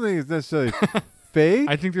 I don't think it's necessarily fake.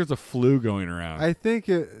 I think there's a flu going around. I think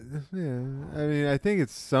it, yeah. I mean, I think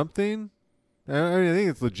it's something. I think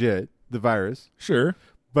it's legit, the virus. Sure.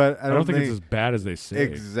 But I don't think it's as bad as they say.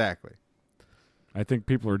 Exactly. I think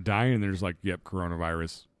people are dying and they're just like, yep,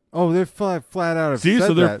 coronavirus. Oh, they're flat out. See, said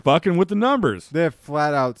so they're that. fucking with the numbers. They have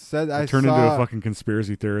flat out said. I Turned saw, into a fucking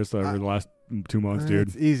conspiracy theorist over the last 2 months, dude.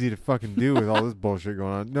 It's easy to fucking do with all this bullshit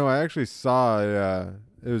going on. No, I actually saw it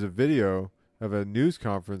was a video of a news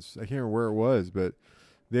conference. I can't remember where it was, but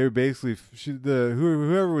they were basically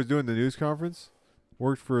whoever was doing the news conference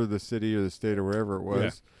worked for the city or the state or wherever it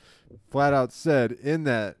was. Flat out said in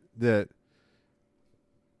that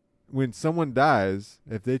when someone dies,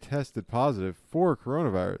 if they tested positive for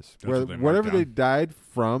coronavirus, That's what they marked whatever they down. died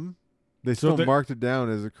from, they So still marked it down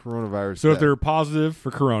as a coronavirus. So if death. they're positive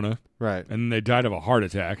for corona right, and they died of a heart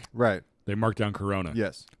attack, right, they mark down corona.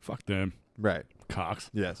 yes, Fuck them. right, Cocks.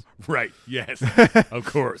 yes. Right. Yes. Of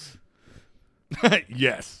course.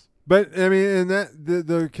 Yes. But I mean, in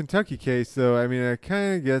the Kentucky case, though, I mean, I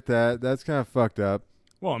kind of get that. That's kind of fucked up.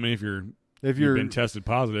 Well, I mean, if you've you're been tested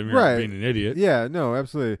positive, you're right, being an idiot. yeah, no,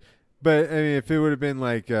 absolutely. But I mean, if it would have been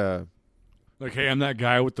like, Like, hey, I'm that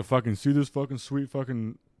guy with the fucking, see this fucking sweet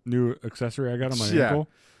fucking new accessory I got on my Yeah. ankle?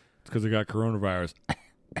 It's because I got coronavirus.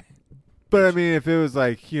 but I mean, if it was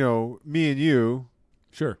like, you know, me and you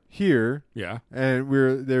Sure. here, Yeah. and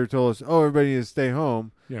they were told us, oh, everybody needs to stay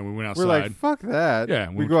home. Yeah, we went outside. We're like, fuck that. Yeah,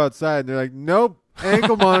 we go outside, and they're like, nope,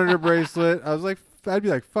 ankle monitor bracelet. I was like, I'd be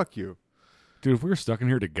like, fuck you. Dude, if we were stuck in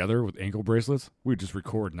here together with ankle bracelets, we'd just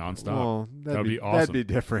record nonstop. Well, That'd be awesome. That'd be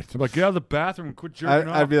different. I'm like, get out of the bathroom and quit jerking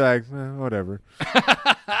off. I'd be like, whatever.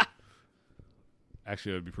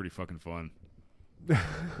 Actually, it would be pretty fucking fun.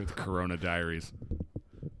 With Corona Diaries.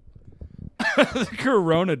 The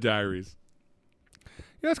Corona Diaries.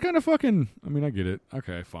 Yeah, it's kind of fucking, I mean, I get it.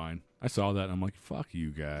 Okay, fine. I saw that and I'm like, fuck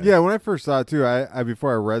you guys. Yeah, when I first saw it too, I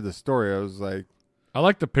before I read the story, I was like, I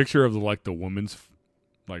like the picture of the woman's,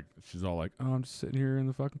 like, she's all like, oh, I'm just sitting here in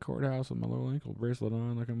the fucking courthouse with my little ankle bracelet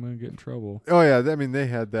on, like I'm going to get in trouble. oh yeah, I mean they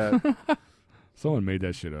had that. Someone made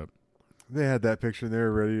that shit up. They had that picture and they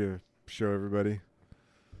were ready to show everybody.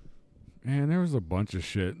 Man, there was a bunch of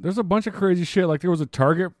shit. There's a bunch of crazy shit. Like, there was a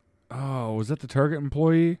Target. Oh, was that the Target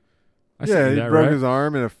employee? I Yeah, seen he that, broke right? his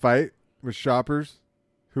arm in a fight with shoppers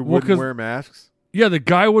who Well, wouldn't 'cause- wear masks. Yeah, the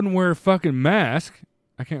guy wouldn't wear a fucking mask.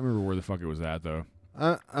 I can't remember where the fuck it was at, though.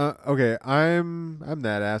 Okay, I'm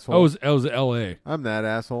that asshole. Oh, it was L.A. I'm that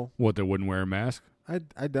asshole. What, they wouldn't wear a mask?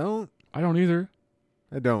 I don't. I don't either.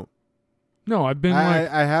 I don't. No, I've been I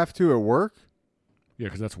like... I have to at work. Yeah,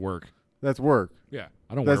 because that's work. That's work. Yeah,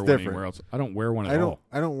 I don't That's wear one different. anywhere else. I don't wear one at all.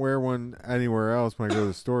 I don't wear one anywhere else when I go to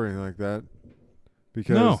the store or anything like that.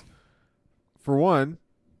 Because No. for one,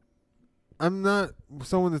 I'm not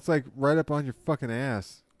someone that's like right up on your fucking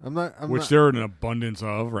ass. Which there are an abundance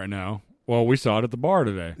of right now. Well, we saw it at the bar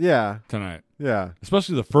today, Yeah, tonight. yeah,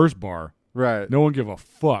 Especially the first bar. right. No one give a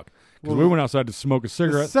fuck. Because Well, we went outside to smoke a the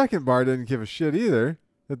cigarette. second bar didn't give a shit either.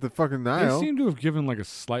 At the fucking They Nile. seem to have given like a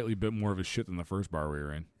slightly bit more of a shit than the first bar we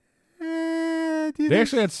were in. Do you They think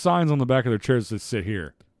actually had signs on the back of their chairs that sit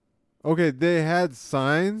here. Okay, they had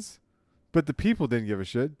signs, but the people didn't give a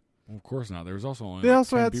shit. Well, of course not. There was also only They like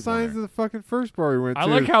also 10 had people signs there. at the fucking first bar we went to. I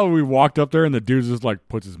like how we walked up there and the dude just like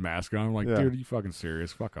puts his mask on. I'm like, Yeah. dude, are you fucking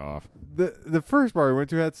serious? Fuck off. the first bar we went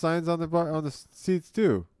to had signs on the on the seats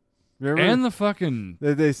too. Remember? And the fucking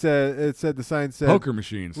they said the sign said poker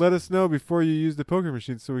machines. let us know before you use the poker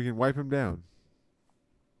machine so we can wipe them down.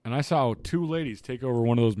 And I saw two ladies take over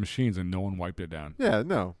one of those machines and no one wiped it down. Yeah,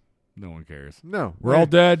 no. No one cares. No. We're all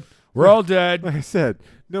dead. We're all dead. Like I said,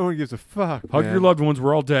 no one gives a fuck. Hug man. your loved ones.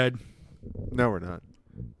 We're all dead. No, we're not.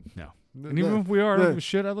 No. The- And even if we are, I the- don't give a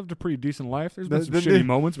shit. I lived a pretty decent life. There's been the- some the shitty new-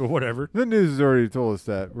 moments, but whatever. The news has already told us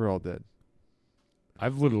that we're all dead.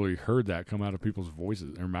 I've literally heard that come out of people's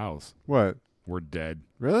voices, their mouths. What? We're dead.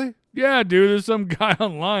 Really? Yeah, dude, there's some guy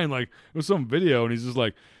online, like, it was some video, and he's just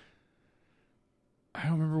like, I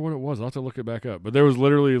don't remember what it was. I'll have to look it back up. But there was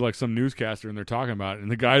literally, like, some newscaster, and they're talking about it, and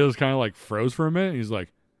the guy just kind of, like, froze for a minute, and he's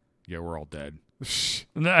like, yeah, we're all dead.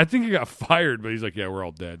 And I think he got fired, but he's like, yeah, we're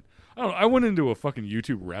all dead. I went into a fucking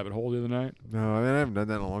YouTube rabbit hole the other night. No, I mean, I haven't done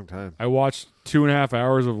that in a long time. I watched 2.5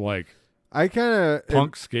 hours of, like, I kind of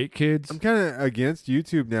punk skate kids. I'm kind of against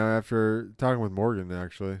YouTube now after talking with Morgan,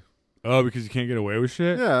 actually. Oh, because you can't get away with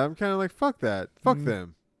shit? Yeah, I'm kind of like, fuck that. Fuck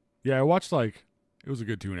them. Yeah, I watched, like, it was a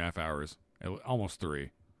good 2.5 hours, almost 3,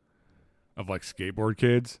 of, like, skateboard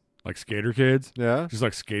kids, like, skater kids. Yeah. Just,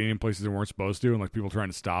 like, skating in places they weren't supposed to, and, like, people trying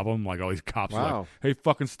to stop them. Like, all these cops were Wow. like, hey,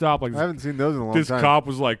 fucking stop. Like, I haven't seen those in a long this time. cop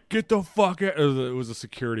was like, get the fuck out. It was a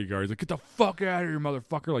security guard. He's like, get the fuck out of here,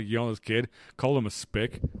 motherfucker. Like, yelling at this kid. Called him a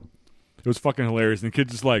spick. It was fucking hilarious. And the kid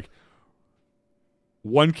just, like,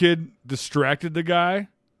 one kid distracted the guy.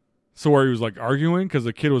 So where he was, like, arguing, because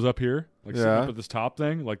the kid was up here, like, sitting Yeah. up at this top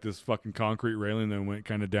thing, like this fucking concrete railing that went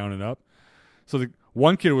kind of down and up. So the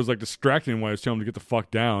one kid was, like, distracting him while I was telling him to get the fuck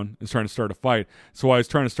down and trying to start a fight. So while I was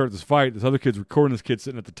trying to start this fight, this other kid's recording this kid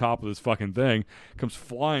sitting at the top of this fucking thing, comes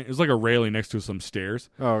flying. It was like a railing next to some stairs.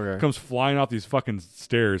 Oh, okay. Comes flying off these fucking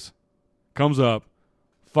stairs, comes up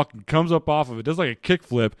off of it, does like a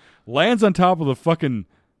kickflip, lands on top of the fucking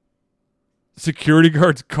security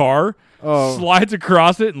guard's car, Oh. slides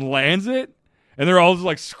across it and lands it, and they're all just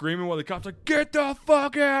like screaming while the cops like, get the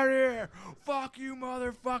fuck out of here, fuck you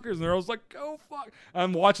motherfuckers, and they're all just like, go fuck.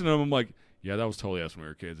 I'm watching them, I'm like, yeah, that was totally us when we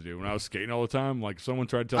were kids, dude. When I was skating all the time, like, someone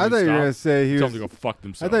tried to tell I me thought to you were stop, gonna say he tell was. them to go fuck I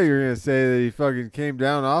themselves. thought you were gonna say that he fucking came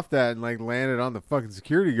down off that and like landed on the fucking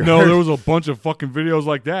security guard. No, there was a bunch of fucking videos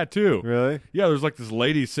like that too. Really? Yeah, there's like this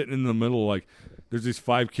lady sitting in the middle, like, there's these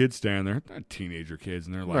 5 kids standing there, not teenager kids,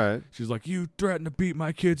 and they're like, Right. she's like, you threatened to beat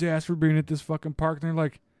my kid's ass for being at this fucking park, and they're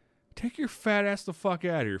like, take your fat ass the fuck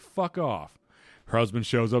out of here, fuck off. Her husband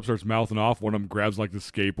shows up, starts mouthing off, one of them grabs like the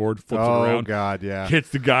skateboard, flips Oh it around, God, yeah. hits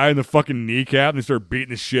the guy in the fucking kneecap, and they start beating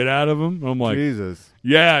the shit out of him. And I'm like, Jesus.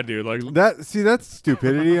 yeah, dude, like, That's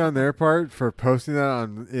stupidity on their part for posting that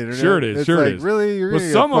on the internet. Sure it is, It's sure it like, is. really? You're but gonna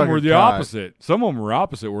get some of them were fucking the caught. opposite. Some of them were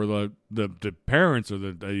opposite, where the parents or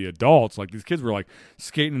the adults, like these kids were like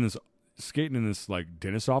skating in this like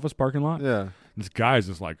dentist office parking lot. Yeah. This guy's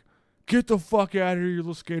just like, get the fuck out of here, you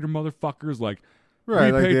little skater motherfuckers. Like, Right,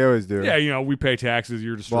 we like pay- they always do. yeah, you know, we pay taxes,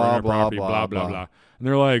 you're destroying Blah, our blah, property, blah, blah, blah, blah. blah. And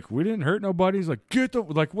they're like, we didn't hurt nobody. He's like, get the,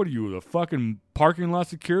 like, what are you, the fucking parking lot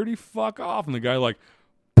security? Fuck off. And the guy, like,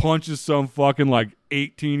 punches some fucking, like,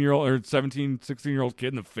 18-year-old or 17, 16-year-old kid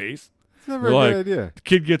in the face. It's never a They're good like, idea. The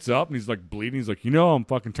kid gets up and he's like bleeding. He's like, you know, I'm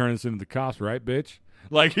fucking turning this into the cops, right, bitch?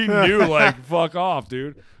 Like, he knew, like, fuck off,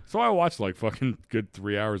 dude. So I watched like fucking good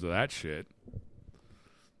 3 hours of that shit.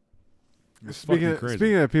 It's Speaking fucking of, crazy.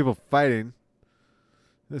 speaking of people fighting,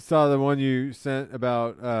 I saw the one you sent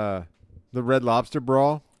about the Red Lobster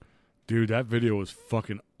brawl. Dude, that video was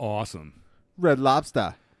fucking awesome. Red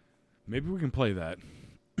Lobster. Maybe we can play that.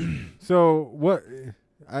 So what?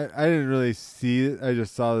 I didn't really see it. I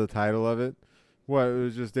just saw the title of it. What? It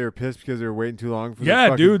was just they were pissed because they were waiting too long for. Yeah, their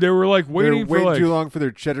fucking, dude, they were like they were waiting for like too long for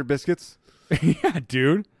their cheddar biscuits. yeah,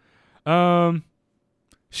 dude.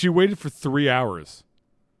 She waited for 3 hours.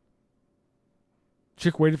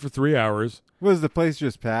 Chick waited for 3 hours. Was the place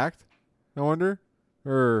just packed? I wonder.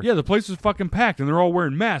 Or Yeah, the place was fucking packed, and they're all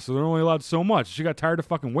wearing masks, so they're only allowed so much. She got tired of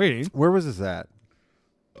fucking waiting. where was this at?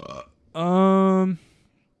 I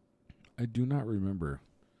do not remember.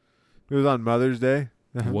 It was on Mother's Day.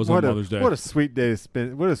 It was What on a- Mother's Day. What a sweet day to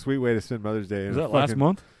spend. What a sweet way to spend Mother's Day. Was It that last fucking-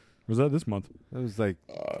 month? Was that this month? That was like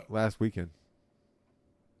last weekend.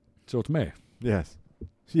 So it's May. Yes.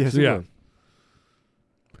 Yes. So, it yeah. was.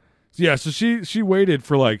 Yeah, so she waited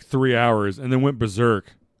for like 3 hours and then went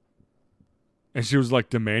berserk. And she was like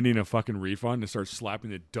demanding a fucking refund and started slapping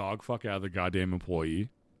the dog fuck out of the goddamn employee.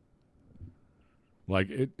 Like,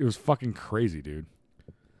 it was fucking crazy, dude.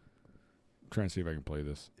 I'm trying to see if I can play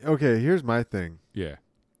this. Okay. Here's my thing. Yeah.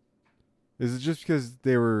 Is it just because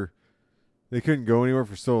they couldn't go anywhere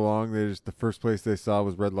for so long? They just the first place they saw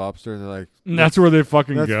was Red Lobster, and they're like, And that's where they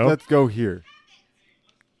fucking go. Let's go here.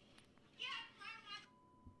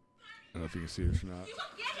 I don't know if you can see this or not. Get it!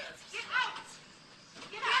 Get out!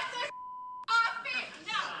 Get out! Off me!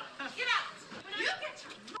 No! Get out! You get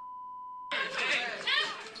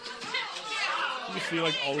You see,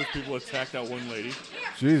 like, all those people attack that one lady.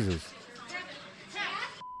 Jesus.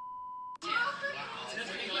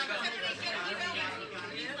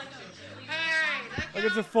 Like,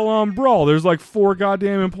 it's a full-on brawl. There's, like, 4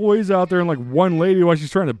 goddamn employees out there and, like, one lady while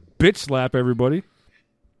she's trying to bitch slap everybody.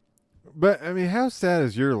 But I mean, how sad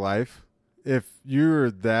is your life if you're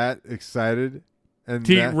that excited and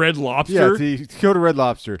To eat that, Red Lobster? to go to Red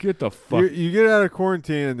Lobster. Get the fuck. You get out of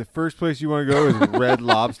quarantine and the first place you want to go is Red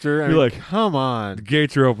Lobster. I You're mean, like, come on. The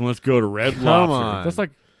gates are open. Let's go to Red Come Lobster. on.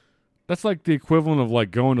 That's like the equivalent of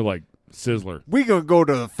like going to like Sizzler. We gonna go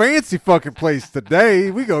to the fancy fucking place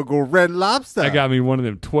today. We gonna go Red Lobster. I got me one of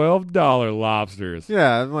them $12 lobsters.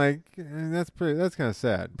 Yeah, I'm like, that's kind of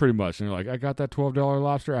sad. Pretty much. And they're like, I got that $12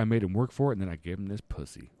 lobster. I made him work for it, and then I gave him this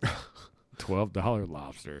pussy. $12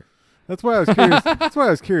 lobster. That's why I was curious. That's why I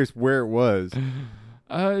was curious where it was.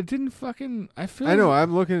 It didn't fucking. I feel. I know.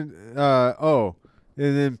 I'm looking. And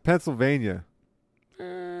in Pennsylvania,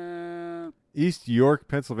 East York,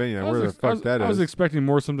 Pennsylvania. Where the fuck that is? I was expecting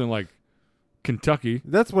more something like Kentucky,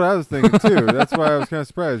 That's what I was thinking too. That's why I was kind of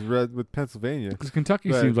surprised with Pennsylvania. because Kentucky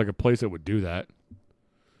But- seems like a place that would do that.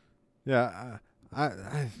 Yeah,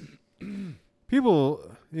 I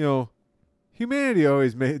people, humanity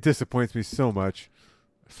always disappoints me so much.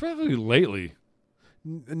 Especially lately.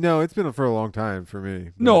 No, it's been for a long time for me.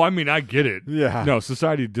 but- No, I mean I get it. Yeah. No,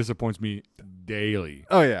 society disappoints me daily,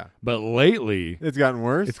 Oh yeah, but lately it's gotten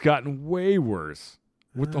worse. it's gotten way worse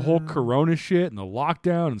with the whole Corona shit and the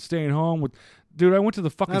lockdown and staying home. Dude, I went to the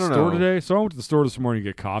fucking I don't store know. today. So I went to the store this morning to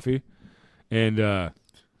get coffee, and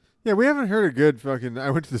Yeah, we haven't heard a good fucking. I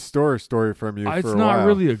went to the store story from you. it's for a not while.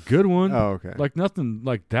 really a good one. Oh, okay. Like nothing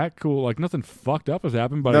like that cool. Like nothing fucked up has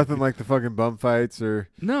happened. But Nothing like the fucking bum fights or.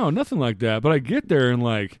 no, nothing like that. But I get there and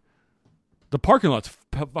like the parking lot's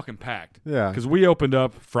fucking packed. Yeah. Because we opened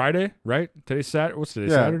up Friday, right? Today's Saturday. What's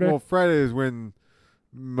today? Yeah. Saturday. Well, Friday is when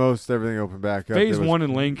most everything opened back up. Phase There was- 1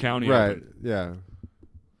 in Lane County. Right. opened. Yeah.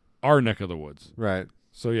 Our neck of the woods. Right.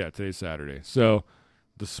 So yeah, today's Saturday. So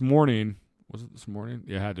this morning, was it this morning?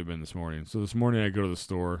 Yeah, it had to have been this morning. So this morning I go to the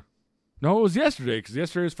store. No, it was yesterday because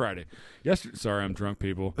yesterday was Friday. Sorry, I'm drunk,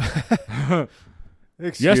 people.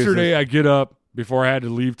 Excuses. Yesterday I get up before I had to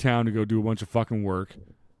leave town to go do a bunch of fucking work.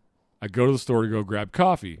 I go to the store to go grab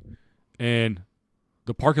coffee, and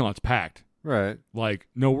the parking lot's packed. Right. Like,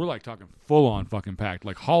 no, we're like talking full on fucking packed.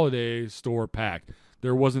 Like holiday store packed.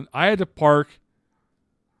 There wasn't. I had to park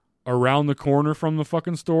around the corner from the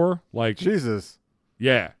fucking store. Like, Jesus.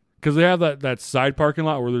 yeah, because they have that side parking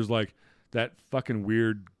lot where there's like that fucking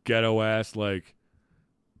weird ghetto ass like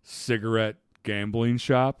cigarette gambling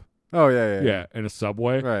shop. Oh yeah. Yeah, and a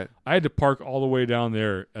Subway. Right. I had to park all the way down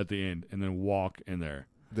there at the end and then walk in there.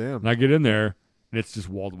 Damn. And I get in there and it's just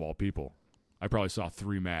wall to wall people. I probably saw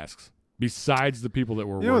 3 masks besides the people that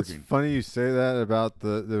were You know what's working. funny? You say that about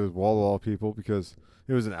those wall to wall people because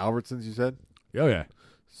it was in Albertsons. You said. Oh yeah,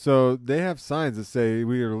 So they have signs that say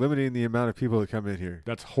we are limiting the amount of people that come in here.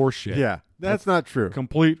 that's horseshit. Yeah, that's not true.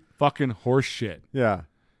 Complete fucking horseshit. Yeah.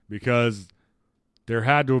 Because there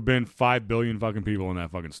had to have been 5 billion fucking people in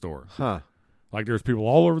that fucking store. Huh. Like there's people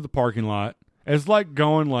all over the parking lot. It's like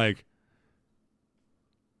going like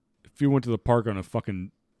if you went to the park on a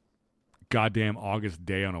fucking goddamn August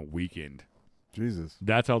day on a weekend. Jesus.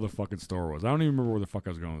 That's how the fucking store was. I don't even remember where the fuck I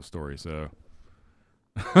was going with the story. So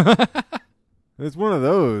It's one of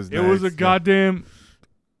those. it was a nights. goddamn.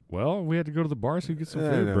 Well, we had to go to the bar so you could get some Yeah,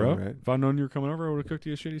 I food, know, bro. right? If I'd known you were coming over, I would have cooked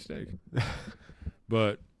you a shitty steak.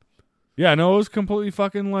 But yeah, no, it was completely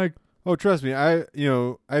fucking like. Oh, trust me.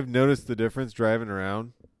 I've noticed the difference driving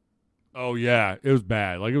around. Oh yeah, it was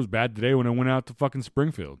bad. Like it was bad today when I went out to fucking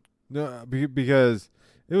Springfield. No, because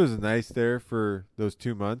it was nice there for those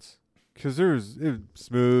 2 months. Because it was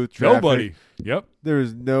smooth traffic. Nobody. Yep. There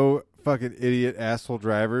was no fucking idiot asshole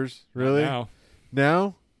drivers. Really? Now.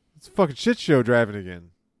 Now it's a fucking shit show driving again.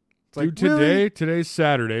 It's Dude, like, really? today's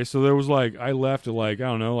Saturday, so there was like I left at like I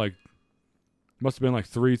don't know, like must have been like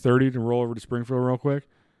 3:30 to roll over to Springfield real quick,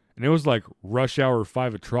 and it was like rush hour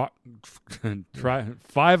 5 o'clock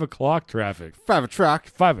 5 o'clock traffic, 5 o'clock.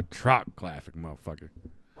 5 o'clock traffic, motherfucker.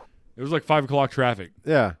 It was like 5 o'clock traffic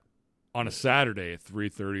Yeah. on a Saturday at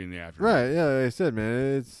 3:30 in the afternoon. Right. Yeah. Like I said,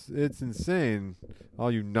 man, it's insane. All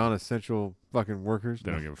you non-essential fucking workers.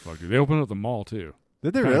 They don't give a fuck, dude. They opened up the mall too.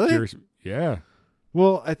 Did they Kinda really? curious. Yeah.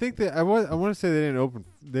 Well, I think I want to say they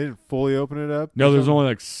didn't fully open it up. No, or there's something. only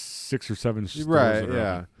like 6 or 7 stores. Right. that are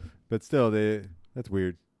Yeah. open. But still, that's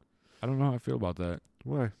weird. I don't know how I feel about that.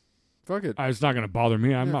 Why? Fuck it. It's not going to bother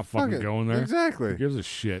me. I'm Yeah, not fuck fucking it. going there. Exactly. Who gives a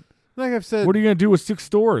shit? Like I've said. What are you going to do with 6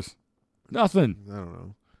 stores? Nothing. I don't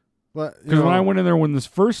know. But you Because when know- I went in there when this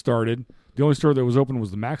first started, the only store that was open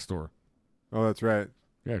was the Mac store. Oh, that's right.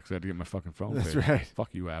 Yeah, because I had to get my fucking phone That's paid. right.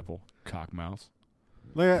 Fuck you, Apple. Cock mouse.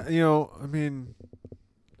 Like I mean,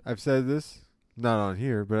 I've said this not on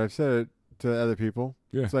here, but I've said it to other people.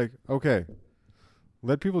 Yeah. It's like, okay,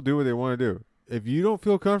 let people do what they want to do. If you don't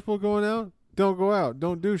feel comfortable going out, don't go out,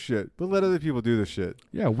 don't do shit, but let other people do the shit.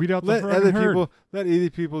 Yeah, weed out the Let fucking herd. let other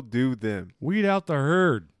people do them. Weed out the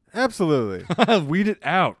herd. Absolutely. Weed it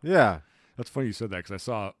out. Yeah. That's funny you said that because I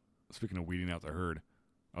saw, speaking of weeding out the herd,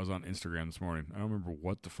 I was on Instagram this morning. I don't remember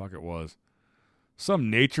what the fuck it was. Some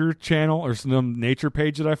nature channel or some nature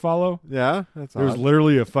page that I follow. Yeah, that's There was odd.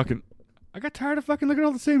 literally a fucking... I got tired of fucking looking at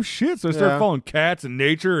all the same shit, so I started Yeah. following cats and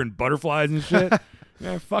nature and butterflies and shit.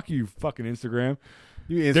 Yeah, fuck you, fucking Instagram.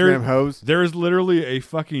 You Instagram There- hoes. There is literally a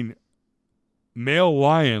fucking male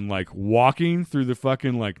lion, like, walking through the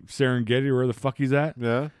fucking, like, Serengeti or where the fuck he's at.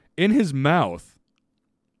 Yeah. In his mouth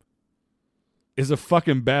is a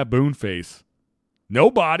fucking baboon face. No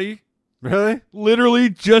body. Really? Literally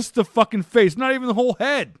just the fucking face. Not even the whole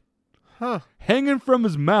head. Huh. Hanging from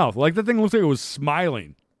his mouth. Like, that thing looks like it was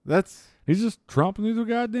smiling. That's He's just tromping through the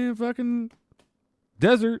goddamn fucking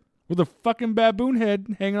desert with a fucking baboon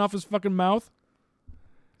head hanging off his fucking mouth.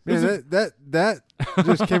 man. That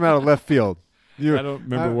just came out of left field. You, I don't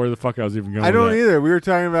remember where the fuck I was even going I don't with that. either. We were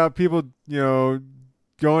talking about people,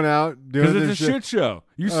 going out doing Because this it's a shit show.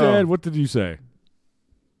 You Oh. said, what did you say?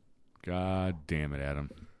 God damn it, Adam.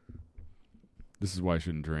 This is why I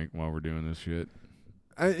shouldn't drink while we're doing this shit.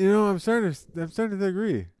 I'm starting to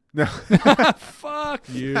agree. No. Fuck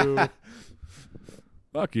you.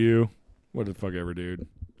 Fuck you. What the fuck ever, dude.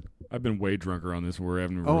 I've been way drunker on this where we're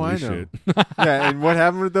having to Oh, I release know. shit. Yeah, and what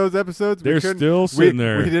happened with those episodes? They're still sitting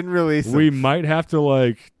there. We didn't release them. We might have to,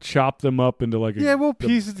 like, chop them up into, like, Yeah, we'll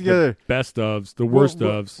piece it together. The best ofs, the worst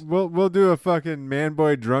We'll- ofs. We'll do a fucking man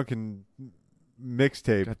boy drunken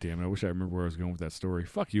mixtape. God damn it. I wish I remember where I was going with that story.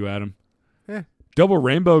 Fuck you, Adam. Eh. Double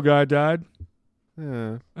rainbow guy died.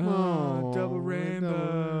 Yeah. Oh, double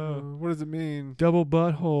rainbow. What does it mean? Double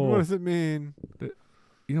butthole. What does it mean?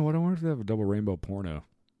 You know what? I wonder if they have a double rainbow porno.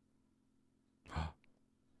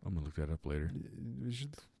 I'm going to look that up later. We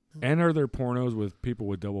should- And are there pornos with people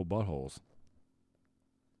with double buttholes?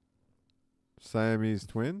 Siamese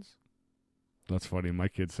twins? That's funny. My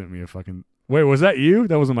kid sent me a fucking... Wait, was that you?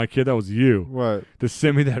 That wasn't my kid. That was you. What? To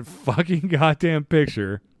send me that fucking goddamn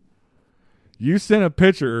picture. You sent a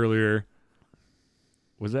picture earlier.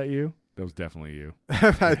 Was that you? That was definitely you.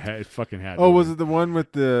 It fucking had to Oh, be. was it the one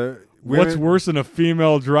with the What's women? worse than a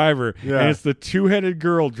female driver? Yeah. And it's the two-headed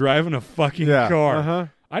girl driving a fucking Yeah. car. Uh-huh.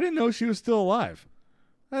 I didn't know she was still alive.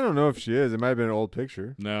 I don't know if she is. It might have been an old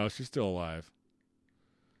picture. No, she's still alive.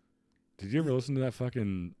 Did you ever listen to that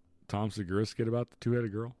fucking Tom Segura skit about the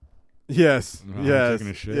two-headed girl? Yes. No, I'm yes.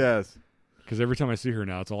 taking a shit. Yes. Because every time I see her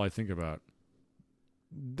now, it's all I think about.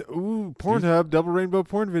 Ooh, Pornhub, double rainbow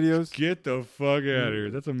porn videos. Get the fuck out of here.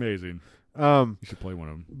 That's amazing. You should play one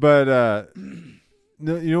of them. But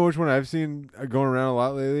no, you know which one I've seen going around a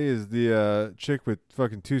lot lately is the chick with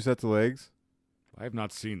fucking 2 sets of legs. I have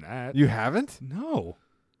not seen that. You haven't? No.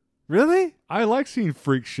 Really? I like seeing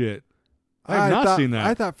freak shit. I have not thought, seen that.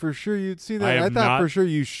 I thought for sure you'd seen that. I I have thought not- for sure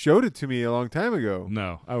you showed it to me a long time ago.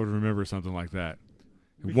 No, I would remember something like that.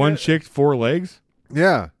 Because- One chick, 4 legs?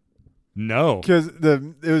 Yeah, No. because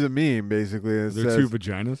it was a meme basically. It They're says, 2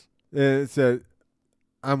 vaginas? it said,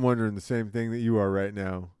 "I'm wondering the same thing that you are right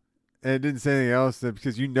now," and it didn't say anything else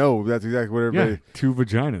because that's exactly what everybody. Yeah, 2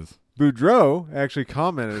 vaginas. Boudreaux actually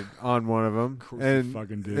commented on one of them course he and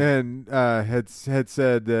fucking did. and had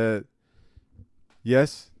said that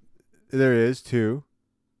yes, there is 2,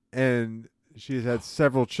 and she's had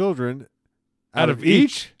several children Out of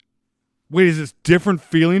each? Wait, is this different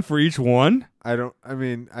feeling for each one? I don't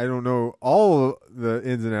know all the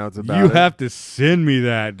ins and outs about You it. have to send me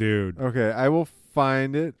that, dude. Okay, I will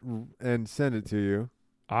find it and send it to you.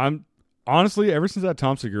 I'm honestly, ever since that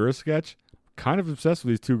Tom Segura sketch, kind of obsessed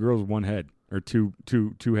with these 2 girls with one head. Or two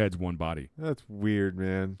heads, one body. That's weird,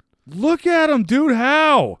 man. Look at them, dude.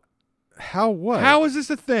 How? How what? How is this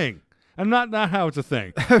a thing? I'm not how it's a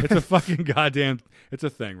thing. It's a fucking goddamn. It's a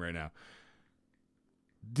thing right now.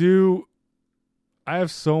 I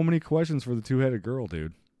have so many questions for the 2-headed girl,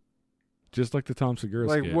 dude. Just like the Tom Segura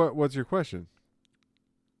like skit. what's your question?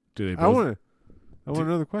 Do they I both, want to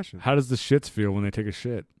know the question. How does the shits feel when they take a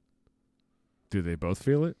shit? Do they both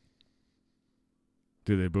feel it?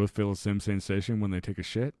 Do they both feel the same sensation when they take a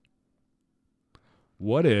shit?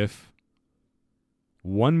 What if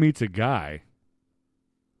one meets a guy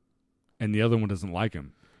and the other one doesn't like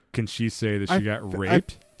him? Can she say that she got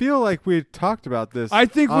raped? I feel like we talked about this. I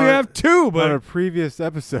think we on- have too, on but a previous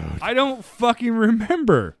episode, I don't fucking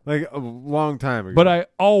remember. like a long time ago. But I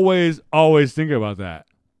always think about that.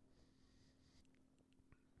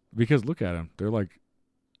 Because look at them. They're like,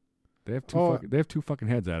 they have two fucking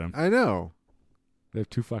heads at them. I know. They have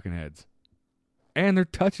 2 fucking heads. And they're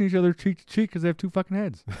touching each other cheek to cheek because they have 2 fucking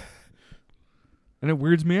heads. and it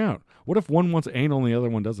weirds me out. What if one wants anal and the other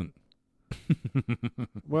one doesn't?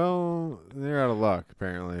 Well, they're out of luck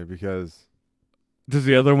apparently because Does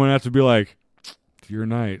the other one have to be like, it's your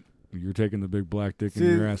night. You're taking the big black dick See,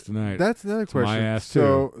 in your ass tonight. that's another It's my question.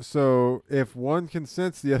 ass, So if one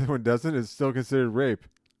consents, the other one doesn't, it's still considered rape.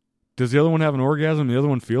 Does the other one have an orgasm and the other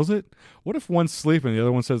one feels it? What if one's sleeping and the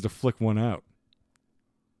other one says to flick one out?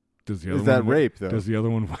 Does the other Is that one rape though? Does the other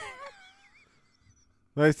one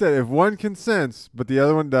Like I said, if one consents but the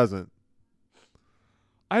other one doesn't,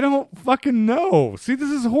 I don't fucking know. See, this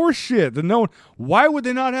is horse shit. The no one. Why would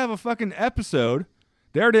they not have a fucking episode?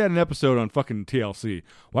 They already had an episode on fucking TLC.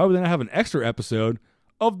 Why would they not have an extra episode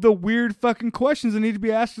of the weird fucking questions that need to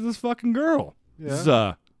be asked to this fucking girl? Yeah.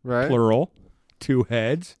 Zuh. right? Plural. 2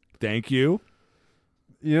 heads. Thank you.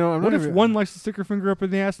 You know, I'm What not if even- one likes to stick her finger up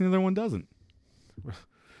in the ass and the other one doesn't?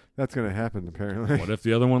 That's gonna happen apparently. What if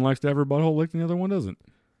the other one likes to have her butthole licked and the other one doesn't?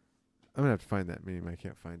 I'm gonna have to find that meme. I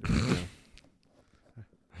can't find it. Right now.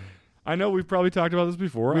 I know we've probably talked about this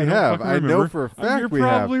before. We I don't have. fucking I know remember. for a fact You're we have.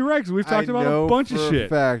 probably right because we've talked I about know a bunch of for shit. A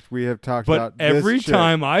fact we have talked But about every this shit.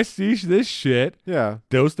 time I see this shit, Yeah.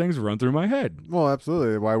 those things run through my head. Well,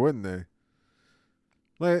 absolutely. Why wouldn't they?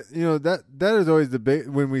 Like, you know, that is always the big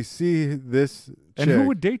when we see this And chick. who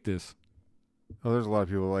would date this? Oh, there's a lot of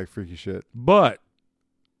people that like freaky shit. But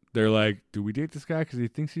they're like, do we date this guy because he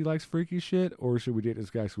thinks he likes freaky shit, or should we date this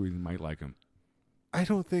guy so we might like him? I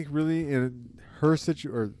don't think really in her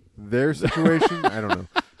or their situation. I don't know.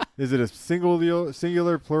 Is it a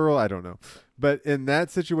singular, plural? I don't know. But in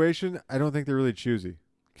that situation, I don't think they're really choosy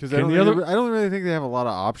because I Can don't. the I don't really think they have a lot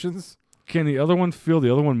of options. Can the other one feel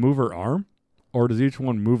the other one move her arm, or does each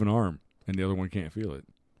one move an arm and the other one can't feel it?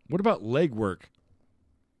 What about leg work?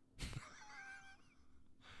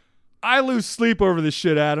 I lose sleep over this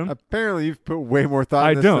shit, Adam. Apparently, you've put way more thought I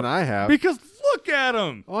in this don't. than I have. Because look at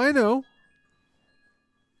him. Oh, I know.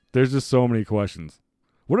 There's just so many questions.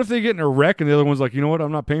 What if they get in a wreck and the other one's like, you know what?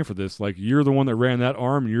 I'm not paying for this. Like, you're the one that ran that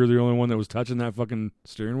arm and you're the only one that was touching that fucking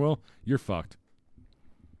steering wheel. You're fucked.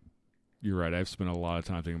 You're right. I've spent a lot of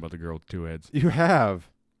time thinking about the girl with 2 heads. You have.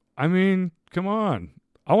 I mean, come on.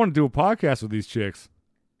 I want to do a podcast with these chicks.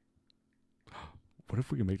 What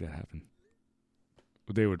if we can make that happen?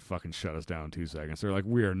 They would fucking shut us down in 2 seconds. They're like,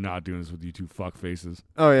 we are not doing this with you two fuck faces.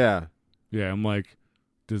 Oh yeah. Yeah, I'm like,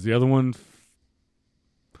 does the other one...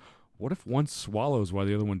 What if one swallows while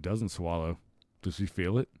the other one doesn't swallow? Does she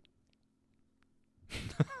feel it?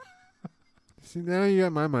 See, now you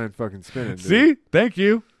got my mind fucking spinning. Dude. See? Thank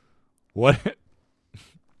you. What?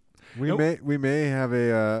 we Nope. may have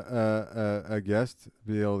a guest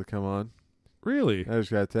be able to come on. Really? I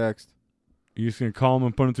just got a text. You just going to call him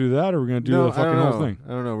and put him through that, or we're going to do no, the fucking I don't know. whole thing? I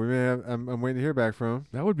don't know. We may have. I'm waiting to hear back from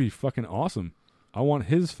That would be fucking awesome. I want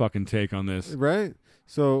his fucking take on this. him. Right.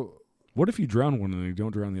 So What if you drown one and you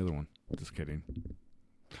don't drown the other one? Just kidding.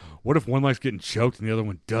 What if one likes getting choked and the other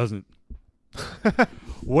one doesn't?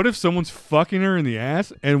 What if someone's fucking her in the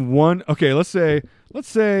ass and one? Okay, let's say.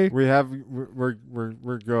 we have. We're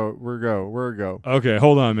go. Okay,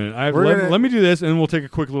 hold on a minute. We're Let, gonna- let me do this, and we'll take a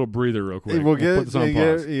quick little breather, real quick. We'll get put it. this on You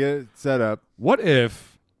pause. get it set up. What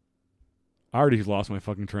if? I already lost my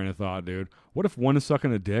fucking train of thought, dude. What if one is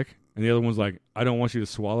sucking a dick and the other one's like, "I don't want you to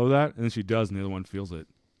swallow that," and then she does, and the other one feels it.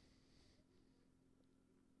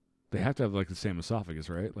 They have to have like the same esophagus,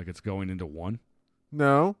 right? Like it's going into one.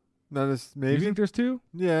 No, not as You maybe. think there's 2?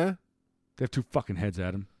 Yeah. They have 2 fucking heads,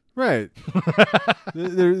 Adam. Right.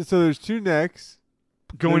 So there's 2 necks.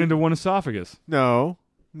 Going There- into one esophagus. No.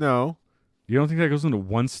 You don't think that goes into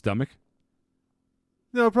one stomach?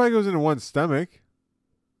 No, it probably goes into one stomach.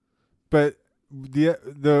 But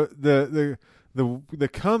the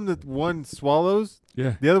cum that one swallows,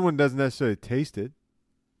 Yeah. the other one doesn't necessarily taste it.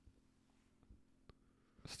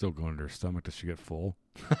 Still going into her stomach. Does she get full?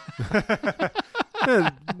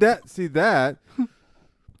 that.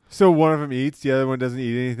 So one of them eats, the other one doesn't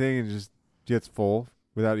eat anything and just gets full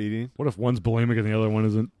without eating. What if one's bulimic and the other one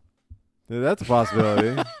isn't? That's a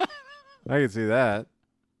possibility. I can see that.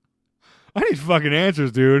 I need fucking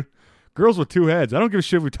answers, dude. Girls with 2 heads. I don't give a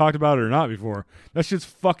shit if we talked about it or not before. That shit's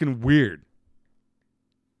fucking weird.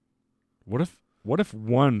 What if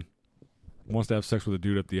one wants to have sex with a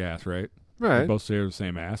dude up the ass, right? They Right. both share the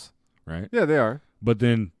same ass, right? Yeah, they are. But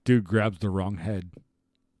then dude grabs the wrong head.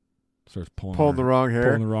 Starts pulling The wrong hair.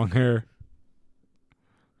 Pulling the wrong hair.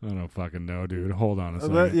 I don't fucking know, dude. Hold on a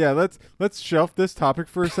second. Let's shelf this topic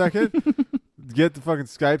for a second. Get the fucking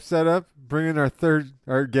Skype set up. Bring in our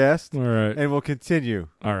guest, All right. and we'll continue.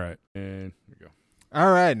 All right. And here we go.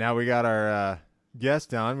 All right, now we got our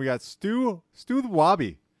guest on. We got Stu the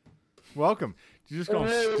Wobby. Welcome. Did you just call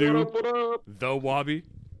him Stu the Wobby?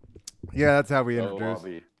 Yeah, that's how we Oh, introduced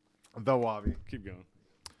Wabi. the Wabi. Keep going.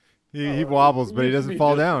 He wobbles, but he Used to doesn't be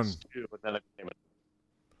fall just down. Stu, but then it became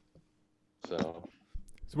So,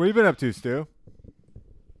 So what have you been up to, Stu?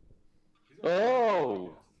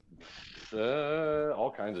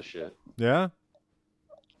 all kinds of shit. Yeah?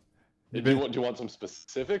 Do you want some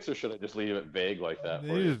specifics, or should I just leave it vague like that for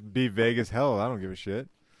You you? just be vague as hell. I don't give a shit.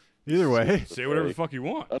 Either way. Say whatever the fuck you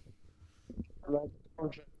want.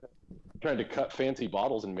 I'm trying to cut fancy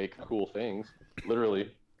bottles and make cool things.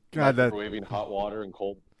 Literally, God, that microwaving hot water and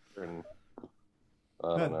cold water and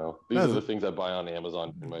I That- don't know. These that's are the a- things I buy on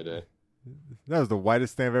Amazon in my day. that was the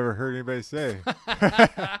whitest thing I've ever heard anybody say.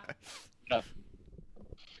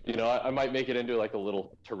 You know, I might make it into like a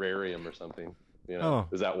little terrarium or something. You know, Oh.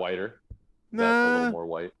 is that whiter? Is that a little Nah, more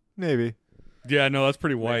white? maybe. Yeah, no, that's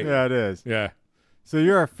pretty white. Yeah, it is. Yeah. So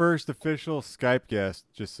you're our first official Skype guest,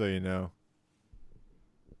 just so you know.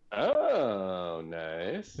 Oh,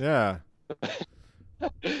 nice. Yeah.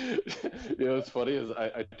 You know what's funny is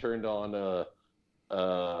I turned on the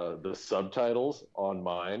subtitles on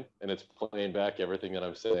mine, and it's playing back everything that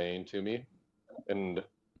I'm saying to me, and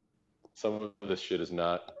some of this shit is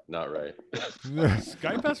not right.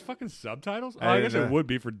 Skype has fucking subtitles? Oh, I I guess didn't it know. would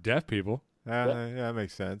be for deaf people. Yeah, that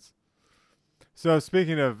makes sense. So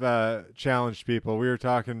speaking of challenged people, we were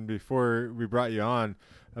talking before we brought you on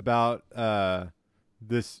about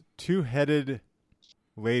this two-headed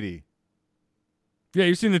lady. Yeah,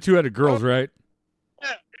 you've seen the two-headed girls, right?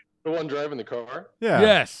 The one driving the car. Yeah.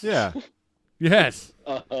 Yes. Yeah. Yes.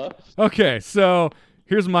 Uh-huh. Okay, so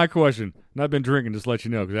here's my question. And I've been drinking, just to let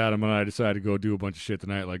you know, because Adam and I decided to go do a bunch of shit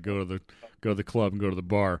tonight, like go to the club and go to the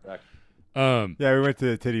bar. Yeah, we went to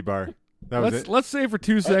the titty bar. That was it. Let's say for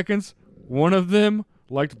 2 seconds, one of them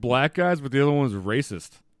liked black guys, but the other one was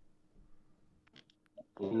racist.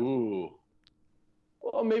 Ooh.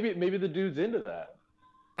 Well, maybe the dude's into that.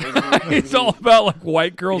 It's all about like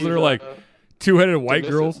white girls that He's, are like two-headed white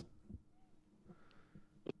submissive. girls.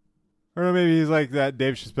 Or maybe he's like that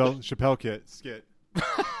Dave Chappelle skit.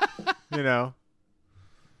 You know.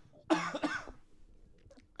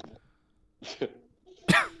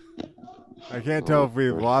 I can't tell if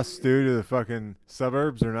we've lost Stu to the fucking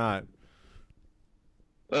suburbs or not.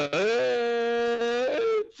 It's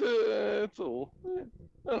a,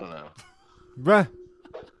 I don't know. Bruh.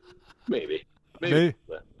 Maybe. Maybe.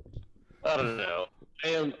 I don't know. I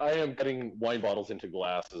am cutting wine bottles into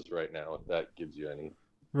glasses right now, if that gives you any.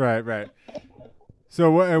 Right.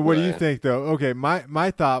 So what do you Right. think though? Okay,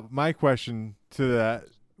 my question to that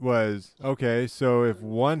was, okay, so if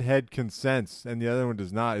one head consents and the other one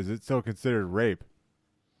does not, is it still considered rape?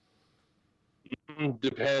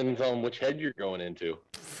 Depends on which head you're going into.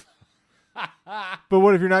 But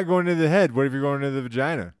what if you're not going into the head? What if you're going into the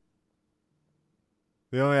vagina?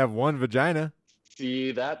 They only have one vagina.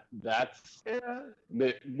 See, that's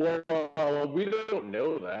well, we don't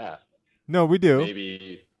know that. No, we do.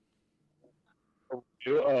 Maybe.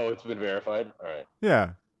 Oh, it's been verified. All right,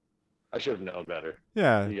 Yeah. I should have known better.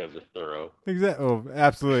 Yeah. You guys are thorough. Exactly. Oh,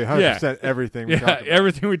 absolutely. 100% everything we Yeah, talk about.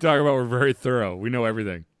 everything we talk about, we're very thorough. We know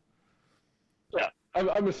everything. Yeah,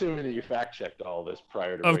 I'm assuming that you fact checked all this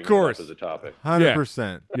prior to Of bringing course. it up as a topic.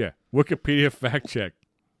 100%. Yeah, Wikipedia fact check.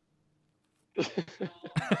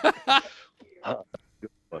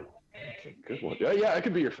 Good one. Yeah, I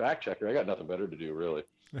could be your fact checker. I got nothing better to do, really.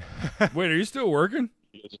 Wait, are you still working?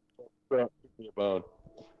 Bone.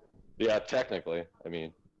 Yeah, technically. I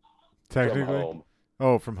mean, Technically. from home.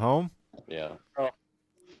 Oh, from home? Yeah.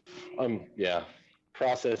 Yeah.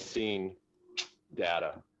 Processing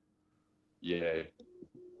data. Yay.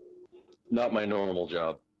 Not my normal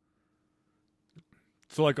job.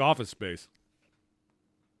 So like Office Space.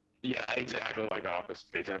 Yeah, exactly like Office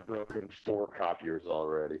Space. I've broken 4 copiers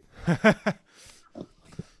already.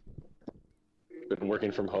 Been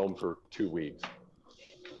working from home for 2 weeks.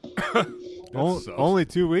 sucks. Only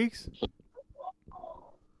 2 weeks?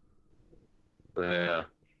 Yeah,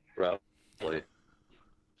 roughly.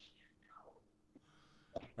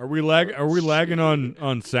 Are we lagging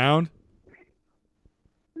on sound?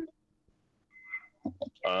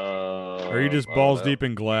 Or are you just I don't balls know. deep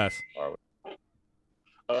in glass?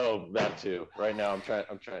 Oh, that too. Right now, I'm trying.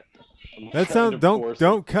 That sounds.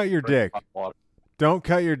 Don't cut your dick. Don't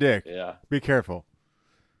cut your dick. Yeah, Be careful.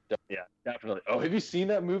 yeah, definitely. Oh, have you seen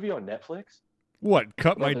that movie on Netflix? What?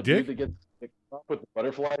 Cut my About the dude dick? that gets picked up with the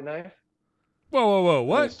butterfly knife. Whoa! And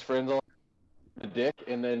What? his friends all the dick,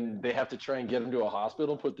 and then they have to try and get him to a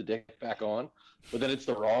hospital and put the dick back on. But then it's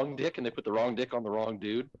the wrong dick, and they put the wrong dick on the wrong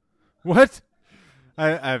dude. What?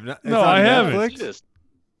 I've not. It's No, on I haven't. Netflix? Yes.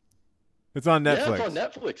 It's on Netflix. Yeah, it's on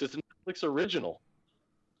Netflix. It's a Netflix original.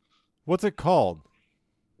 What's it called?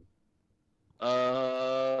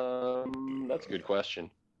 That's a good question.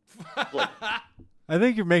 Like, I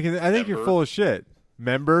think you're you're Member. full of shit.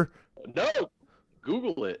 Member? no,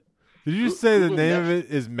 Google it. Did you just say the Google name of Netflix. it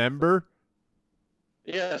is Member?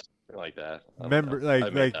 Yeah, something like that. I don't Member, know. I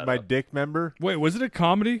like made that my up. dick member? Wait, was it a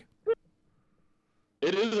comedy?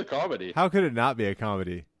 It is a comedy. How could it not be a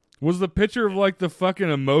comedy? Was the picture of like the fucking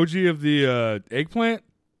emoji of the eggplant?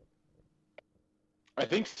 I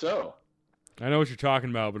think so. I know what you're talking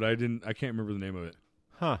about, but I can't remember the name of it.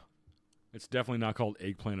 Huh? It's definitely not called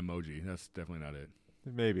eggplant emoji. That's definitely not it.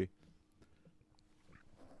 Maybe.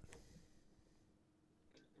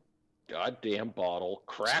 Goddamn bottle.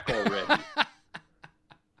 Crack already.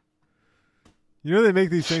 You know they make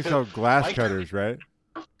these things called glass I- cutters, right?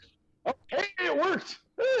 Oh, hey, it worked.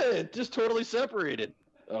 It just totally separated.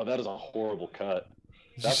 Oh, that is a horrible cut.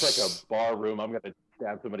 That's like a bar room. I'm going to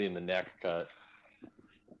stab somebody in the neck cut.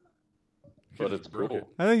 But it's broke cool. it.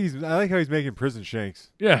 I like how he's making prison shanks.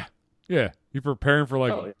 Yeah. You're preparing for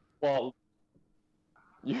like Oh, yeah. Well,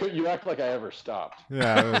 you act like I ever stopped.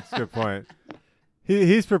 Yeah, that's a good point.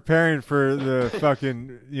 He's preparing for the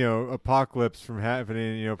fucking apocalypse from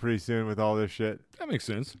happening pretty soon with all this shit. that makes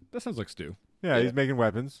sense. That sounds like Stu. Yeah, Yeah. he's making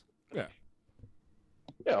weapons.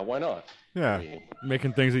 Yeah, why not? Yeah, I mean,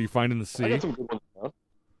 Making things that you find in the I sea. got some good ones now.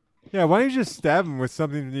 yeah. Why don't you just stab him with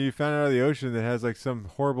something that you found out of the ocean that has like some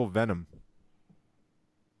horrible venom?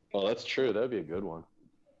 Well, that's true. That'd be a good one.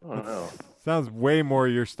 I don't know. Sounds way more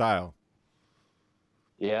your style.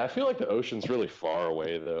 Yeah, I feel like the ocean's really far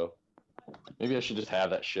away, though. Maybe I should just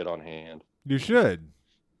have that shit on hand. You should.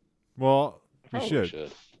 Well, you Probably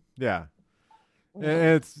should. Yeah.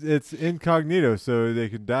 And it's incognito, so they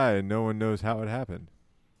could die and no one knows how it happened.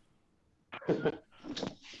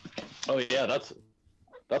 Oh yeah, that's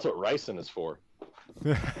what ricin is for.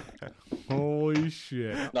 Holy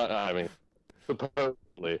shit. Not, I mean,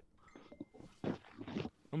 supposedly.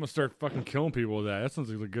 I'm gonna start fucking killing people with that. That sounds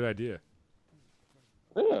like a good idea.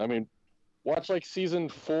 Yeah, I mean, watch like season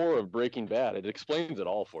 4 of Breaking Bad. It explains it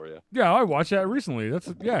all for you. Yeah, I watched that recently.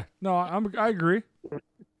 I agree.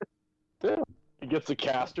 He gets the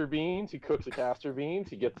castor beans. He cooks the castor beans.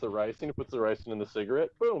 He gets the ricin. He puts the ricin in the cigarette.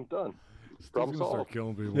 Boom, done. Problem Stu's gonna start solved.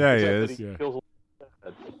 killing people. Yeah, he Except is. that Yeah. kills a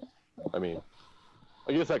lot. I mean,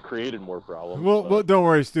 I guess that created more problems. Well, but- well, don't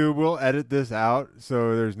worry, Stu. We'll edit this out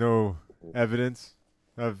so there's no evidence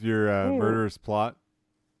of your murderous plot.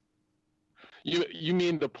 You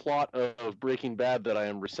mean the plot of Breaking Bad that I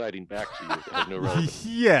am reciting back to you? That has no relevance.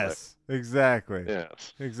 Yes, exactly.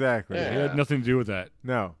 Yes, Exactly. Yeah. It had nothing to do with that.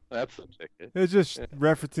 No, that's the ticket. it's just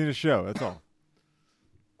referencing a show. That's all.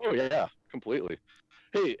 Oh yeah, completely.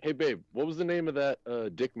 Hey, babe, what was the name of that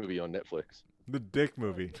dick movie on Netflix? The Dick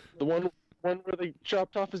movie. The one where they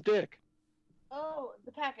chopped off his dick. Oh,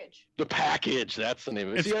 the package. The Package. That's the name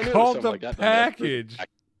of it. It's See, I knew it was called something The like that. Not Netflix.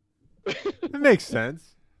 Package. It makes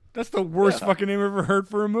sense. That's the worst Yeah. fucking name I've ever heard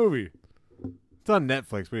for a movie. It's on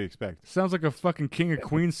Netflix. What do you expect? Sounds like a fucking King of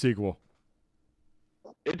Queens sequel.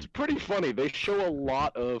 It's pretty funny. They show a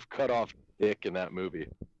lot of cut off dick in that movie.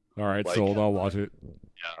 All right, Like- sold. I'll watch it.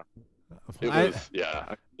 It I- was,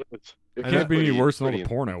 yeah. It I can't know- be any pretty- worse than all the pretty-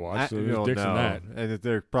 porn I watch. So you there's don't dicks in know. that. And that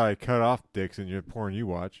they're probably cut off dicks in your porn you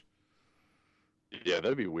watch. Yeah,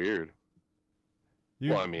 that'd be weird.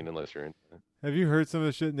 You, Well, I mean, unless you're in. have you heard some of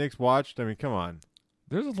the shit Nick's watched? I mean, come on.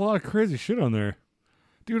 There's a lot of crazy shit on there.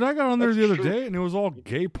 Dude, I got on there That's the other true. day and it was all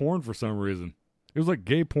gay porn for some reason. It was like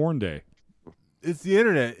gay porn day. It's the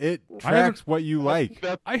internet. It haven't- tracks what you like.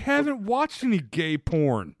 I haven't watched any gay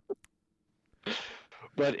porn.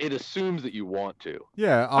 But it assumes that you want to.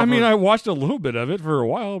 Yeah. I mean, off I watched a little bit of it for a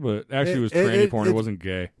while, but actually it was tranny porn. It wasn't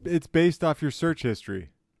gay. it's based off your search history.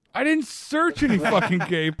 I didn't search any fucking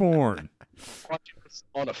gay porn. Watch this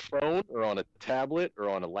on a phone or on a tablet or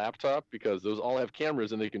on a laptop because those all have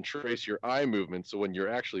cameras and they can trace your eye movement. So when you're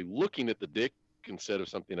actually looking at the dick instead of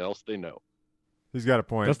something else, they know. He's got a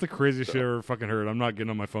point. That's the craziest shit I ever fucking heard. I'm not getting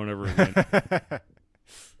on my phone ever again.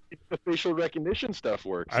 The facial recognition stuff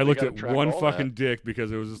works. I They looked gotta at track one all fucking that. dick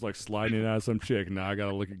because it was just like sliding it out of some chick. Now I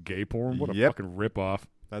gotta look at gay porn. What a Yep. fucking ripoff.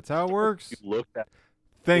 That's how it works. You looked at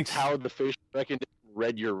Thanks. it's how the facial recognition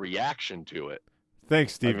read your reaction to it.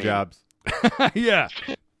 Thanks, Steve mean- Jobs. Yeah.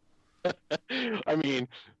 I mean,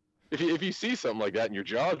 if you see something like that and your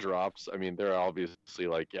jaw drops, I mean, they're obviously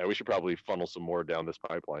like, yeah, we should probably funnel some more down this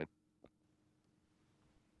pipeline.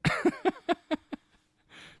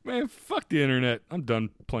 Man, fuck the internet. I'm done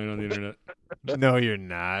playing on the internet. No, you're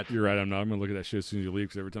not. You're right, I'm not. I'm gonna look at that shit as soon as you leave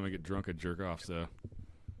because every time I get drunk, I jerk off. So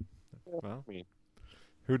Well, I mean,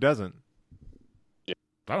 who doesn't?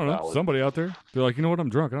 I don't know. Valid. Somebody out there, they're like, you know what? I'm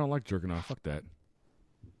drunk. I don't like jerking off. Fuck that.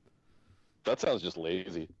 That sounds just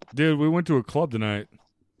lazy. Dude, we went to a club tonight.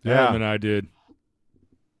 Yeah. Adam and I did.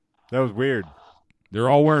 That was weird. They're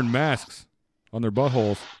all wearing masks on their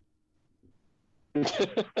buttholes.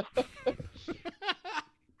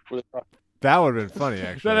 That would have been funny,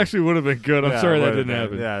 actually. That actually would have been good. I'm Yeah, sorry it that would've didn't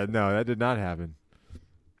been. happen. Yeah, no, that did not happen.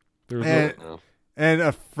 There was And, No. and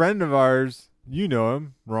a friend of ours, you know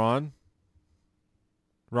him, Ron.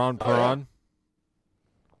 Ron Oh, yeah. Perron.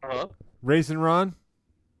 Uh-huh. Racing Ron.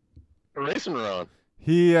 Racing around.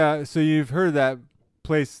 He so you've heard that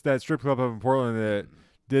place, that strip club up in Portland that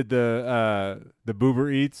did the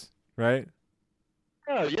Boober Eats, right?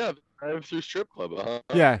 Oh, yeah. Drive-through strip club. Uh-huh.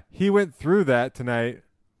 Yeah, he went through that tonight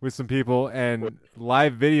with some people and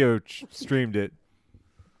live video streamed it.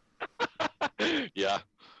 Yeah.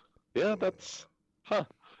 Yeah, that's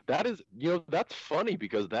that is, that's funny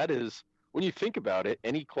because that is, when you think about it,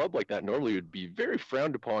 any club like that normally would be very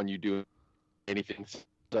frowned upon you doing anything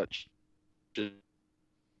such as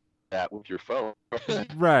that with your phone.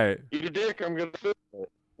 Right. Eat a dick, I'm gonna film it.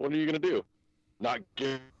 What are you gonna do? Not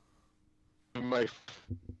give my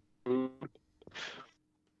food?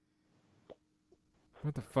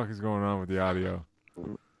 What the fuck is going on with the audio?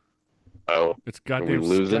 Oh, It's goddamn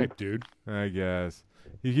losing? Skype, dude. I guess.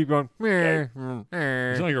 You keep going. "Meh, meh,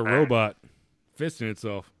 It's meh." like a robot fisting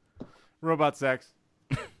itself. Robot sex.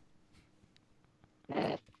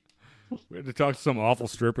 We had to talk to some awful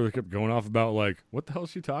stripper that kept going off about, like, what the hell is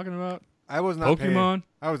she talking about? I was not paying. Pokemon?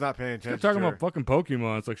 I was not paying She attention. kept talking to her. about fucking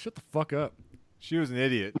Pokemon. It's like, shut the fuck up. She was an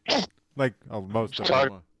idiot. Like most of Sorry.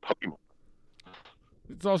 them. Pokemon.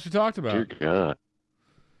 That's all she talked Dear about. God.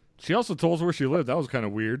 She also told us where she lived. That was kind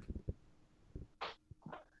of weird.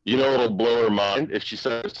 You know what'll blow her mind if she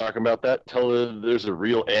starts talking about that? Tell her there's a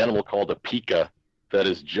real animal called a Pika that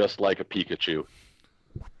is just like a Pikachu.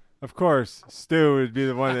 Of course, Stu would be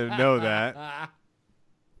the one that would know that. I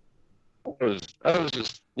was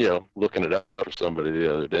just, looking it up for somebody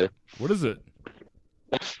the other day. What is it?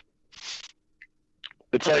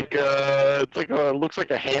 It looks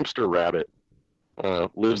like a hamster rabbit.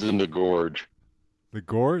 Lives in the gorge. The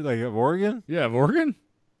gorge, like of Oregon. Yeah, of Oregon?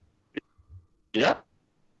 Yeah.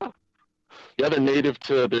 Yeah, they're native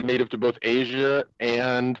to both Asia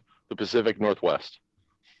and the Pacific Northwest.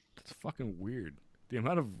 That's fucking weird. The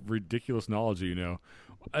amount of ridiculous knowledge you know.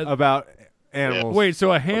 About animals. Wait,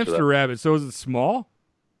 so a that. hamster rabbit, so is it small?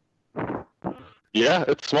 Yeah,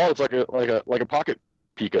 it's small. It's like a pocket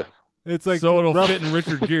Pika. It's like so it'll rough- fit in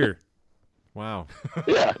Richard Gere. Wow.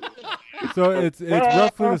 Yeah. So it's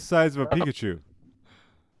roughly the size of a Pikachu.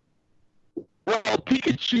 Well,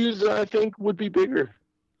 Pikachu's I think would be bigger.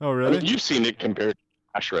 Oh I really? mean, you've seen it compared to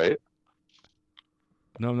Ash, right?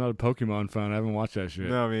 No, I'm not a Pokemon fan. I haven't watched that shit.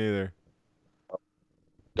 No, me either.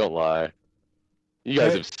 Don't lie. You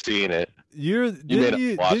guys Hey. have seen it. Didn't may not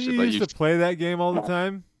you watch didn't it, you but used you- to play that game all the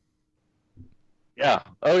time? Yeah.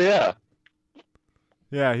 Oh yeah.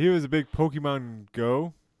 Yeah, he was a big Pokemon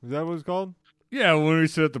Go. Is that what it's called? Yeah, when we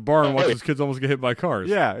sit at the bar and watch those kids almost get hit by cars.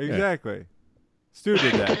 Yeah, exactly. Stu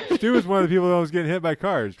did that. Stu was one of the people that was getting hit by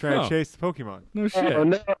cars trying Oh. to chase the Pokemon. No shit. Oh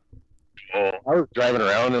no. Oh, I was driving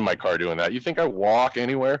around in my car doing that. You think I walk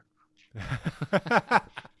anywhere? I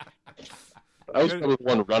was probably the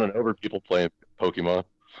one running over people playing Pokemon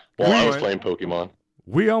while I was playing Pokemon.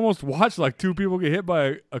 We almost watched like two people get hit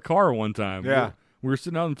by a car one time. Yeah. We were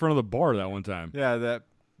sitting out in front of the bar that one time. Yeah,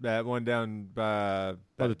 that one down by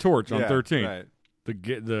By the Torch on yeah, 13th. Right.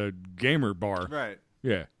 The gamer bar. Right.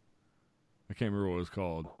 Yeah. I can't remember what it was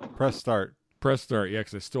called. Press start. Press Start. Yeah,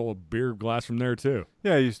 'cause I stole a beer glass from there too.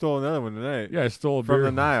 Yeah, you stole another one tonight. Yeah, I stole a From beer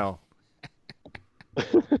the Nile.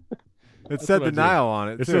 It That's said what I the did. Nile on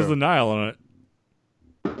it, It too. says the Nile on it.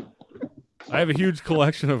 I have a huge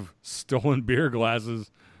collection of stolen beer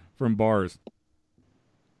glasses from bars.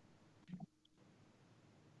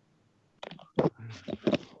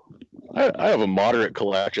 I have a moderate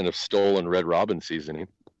collection of stolen Red Robin seasoning.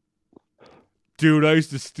 Dude, I used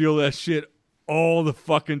to steal that shit all the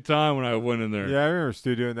fucking time when I went in there. Yeah, I remember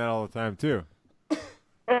Stu doing that all the time, too.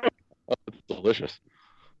 It's delicious.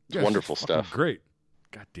 It's Yeah, wonderful shit's fucking stuff. Great.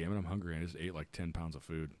 God damn it, I'm hungry. I just ate like 10 pounds of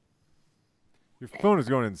food. Your phone is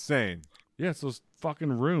going insane. Yeah, it's those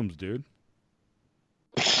fucking rooms, dude.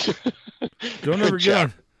 Don't ever get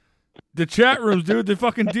on the chat rooms, dude. The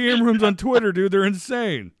fucking DM rooms on Twitter, dude. They're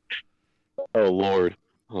insane. Oh Lord.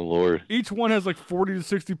 Oh Lord. Each one has like 40 to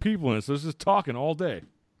 60 people in it, so it's just talking all day.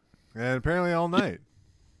 And apparently all night.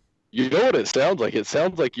 You know what it sounds like? It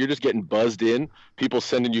sounds like you're just getting buzzed in, people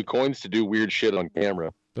sending you coins to do weird shit on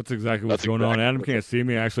camera. That's exactly what's That's going on. exactly Adam what can't see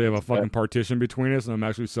me. I actually have a fucking partition between us, and I'm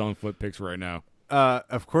actually selling foot pics right now.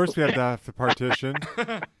 Of course we have to have the partition.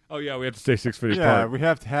 Oh yeah, we have to stay 6 feet Yeah, apart. we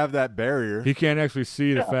have to have that barrier. He can't actually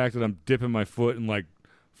see the fact that I'm dipping my foot in like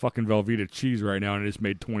fucking Velveeta cheese right now, and I just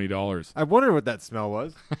made $20. I wonder what that smell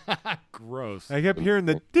was. Gross. I kept hearing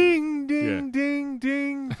the ding, ding, Yeah. ding,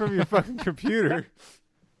 ding from your fucking computer.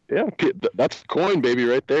 Yeah, that's coin, baby,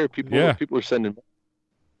 right there. People are sending.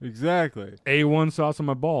 Exactly. A1 sauce on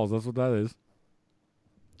my balls. That's what that is.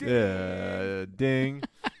 Yeah, ding.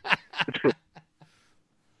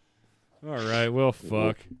 All right. Well,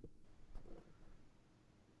 fuck.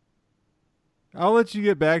 I'll let you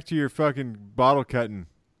get back to your fucking bottle cutting.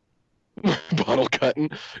 Bottle cutting.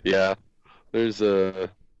 Yeah, there's I'm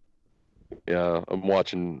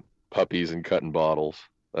watching puppies and cutting bottles.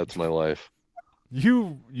 That's my life.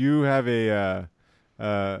 You have a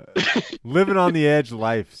living on the edge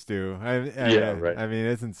life, Stu. Yeah, right. I mean,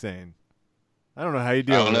 it's insane. I don't know how you I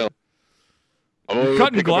deal don't with know. it. I'm You're gonna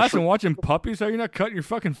cutting pick up a glass fr- and watching puppies? How are you not cutting your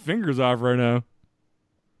fucking fingers off right now?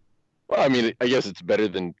 Well, I mean, I guess it's better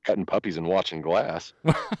than cutting puppies and watching glass.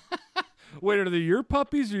 Wait, are they your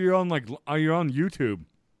puppies, or are you on YouTube?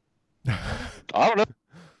 I don't know.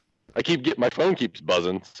 My phone keeps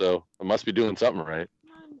buzzing, so I must be doing something right.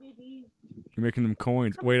 You're making them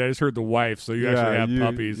coins. Wait, I just heard the wife, so you actually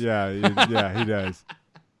have puppies. Yeah, yeah, he does.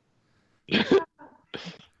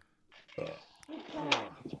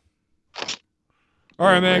 All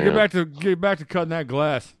right, man, man. get back to cutting that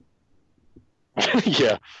glass.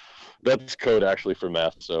 Yeah, that's code actually for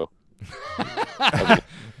meth. So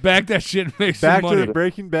Back that shit and make Back some to money. the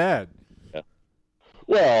Breaking Bad.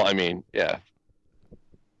 well, I mean, yeah.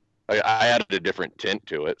 I added a different tint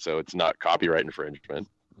to it, so it's not copyright infringement.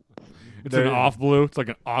 It's an There- off blue. It's like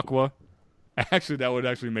an aqua. Actually, that would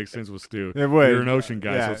actually make sense with Stu. It would. You're an ocean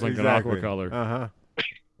guy, Yeah, so it's like exactly. an aqua color. Uh-huh.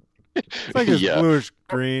 It's like this Yeah. bluish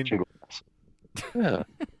green. Yeah,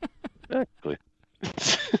 exactly.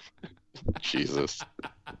 Jesus.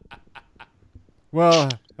 Well,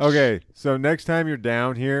 okay. So next time you're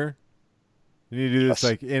down here, you need to do this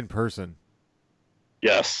Yes. like in person.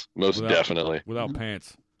 Yes, most Without- definitely. Without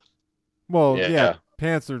pants. Well, Yeah. yeah,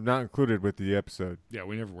 pants are not included with the episode. Yeah,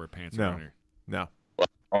 we never wear pants No. around here. No.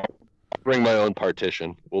 I'll bring my own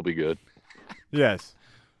partition. We'll be good. Yes.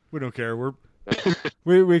 We don't care. We're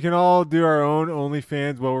We can all do our own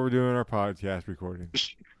OnlyFans while we're doing our podcast recording.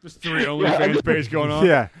 just 3 OnlyFans page going on.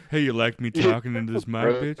 Yeah. Hey, you like me talking into this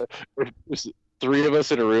mic, bitch? There's 3 of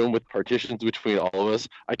us in a room with partitions between all of us.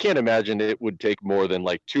 I can't imagine it would take more than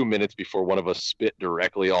like 2 minutes before one of us spit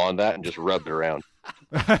directly on that and just rubbed it around.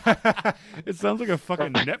 It sounds like a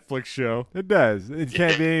fucking Netflix show. It does. It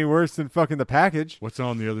can't be any worse than fucking the package. What's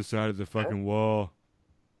on the other side of the fucking wall?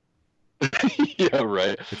 Yeah,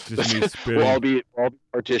 right. It's just me We'll spitting. all be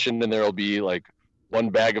partitioned, and there'll be like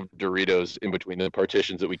one bag of Doritos in between the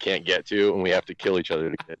partitions that we can't get to, and we have to kill each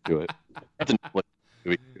other to get to it. That's a Netflix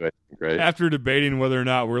movie, I think, right? After debating whether or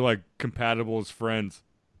not we're like compatible as friends.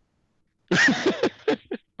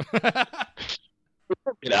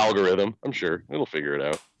 An algorithm, I'm sure it'll figure it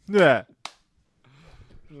out. Yeah.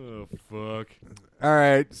 Oh fuck. All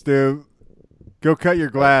right, Stu. Go cut your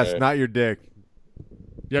glass, Okay. not your dick.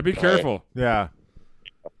 Yeah, be careful. Yeah.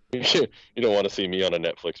 You don't want to see me on a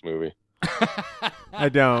Netflix movie. I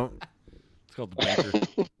don't. It's called The Banker.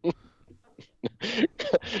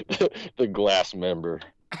 The glass member.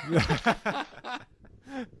 All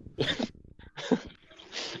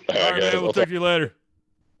right, guys, man. We'll talk to you later.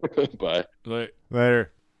 Bye. Like,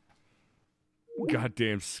 Later.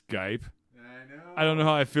 goddamn Skype. I don't know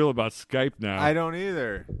how I feel about Skype now. I don't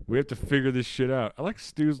either. We have to figure this shit out. I like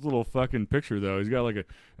Stu's little fucking picture though. He's got like a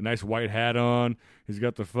nice white hat on. He's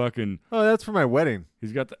got the fucking. Oh, that's for my wedding.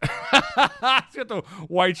 He's got the. He's got the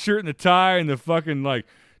white shirt and the tie and the fucking like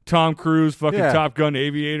Tom Cruise fucking Yeah. Top Gun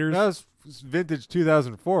aviators. That was vintage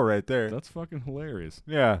 2004 right there. That's fucking hilarious.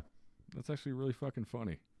 Yeah. That's actually really fucking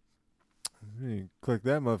funny. You click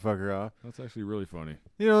that motherfucker off. That's actually really funny.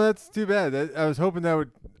 You know, that's too bad. I was hoping that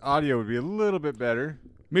audio would be a little bit better.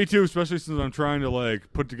 Me too, especially since I'm trying to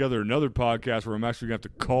like put together another podcast where I'm actually gonna have to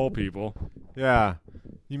call people. Yeah.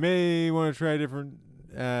 You may want to try a different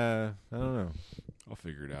I don't know. I'll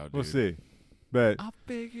figure it out. We'll dude. see. But I'll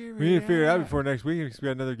figure we need to figure it out before next weekend because we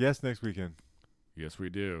got another guest next weekend. Yes, we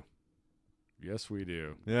do. Yes, we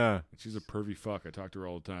do. Yeah. She's a pervy fuck. I talk to her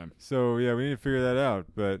all the time. So, yeah, we need to figure that out.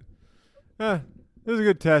 But it was a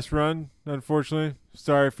good test run, unfortunately.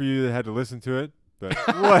 Sorry for you that had to listen to it. But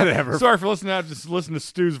whatever. Sorry for listening. I have to listen to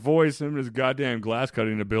Stu's voice and his goddamn glass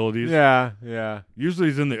cutting abilities. Yeah. Usually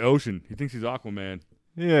he's in the ocean. He thinks he's Aquaman.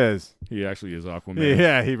 He is. He actually is Aquaman.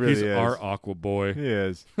 Yeah, he really he's is. our Aqua boy. He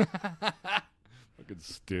is. Fucking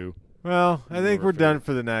Stu. Well, I think we're done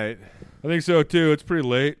for the night. I think so too. It's pretty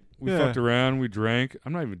late. We Yeah. fucked around. We drank.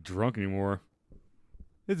 I'm not even drunk anymore.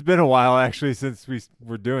 It's been a while actually since we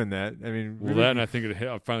were doing that. I mean, Well, that and I think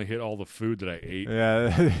I finally hit all the food that I ate.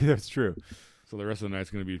 Yeah, that's true. So the rest of the night's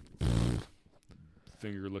gonna be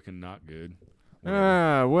finger looking not good.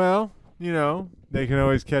 Well, you know, they can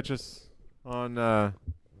always catch us on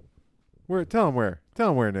where? Tell them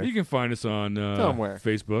where, Nick. You can find us on Tell 'em where.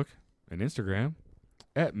 Facebook and Instagram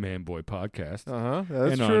at Manboy Podcast.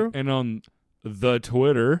 That's and true. and on the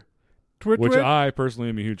Twitter, which I personally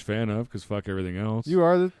am a huge fan of because fuck everything else. You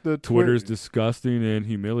are the Twitter's disgusting and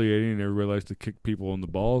humiliating, and everybody likes to kick people in the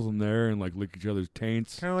balls in there and like lick each other's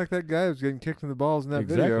taints. kind of like that guy who's getting kicked in the balls in that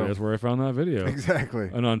Exactly, video. that's where I found that video. Exactly.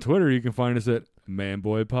 And on Twitter, you can find us at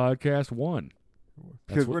Manboy Podcast 1.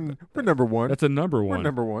 Because we're number one. That's a number one. We're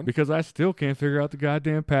number one. Because I still can't figure out the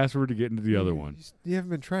goddamn password to get into the other one. You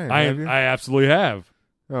haven't been trying, have you? I absolutely have.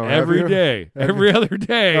 Oh, Every have you? day. Every other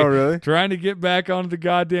day. Oh, really? Trying to get back onto the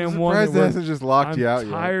goddamn one. Surprised it hasn't just locked I'm you out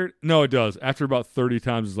yet. tired. No, it does. After about 30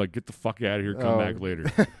 times, it's like, get the fuck out of here. Come back later.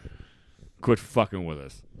 Quit fucking with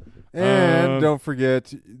us. And don't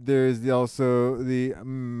forget, there's also the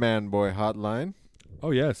Manboy hotline.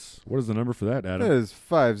 Oh, yes. What is the number for that, Adam? That is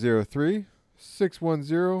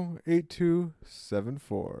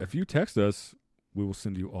 503-610-8274. If you text us, we will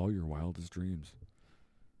send you all your wildest dreams.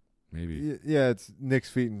 Maybe. Yeah, it's Nick's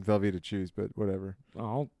feet and Velveeta cheese, but whatever.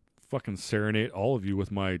 I'll fucking serenade all of you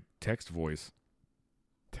with my text voice.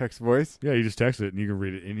 Text voice? Yeah, you just text it and you can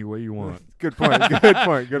read it any way you want. Good point. Good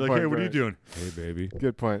point. Good Like, point. hey, what are you Brian. doing? Hey, baby.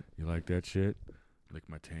 Good point. You like that shit? Lick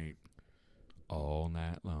my taint all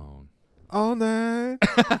night long. All night.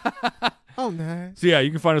 All night. So, yeah,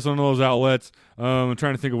 you can find us on all those outlets. I'm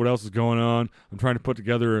trying to think of what else is going on. I'm trying to put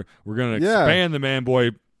together, we're going to expand the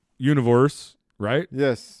Manboy universe, right?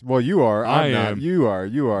 Yes. Well, you are. I'm not. am You are.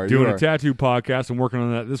 Doing a tattoo podcast. I'm working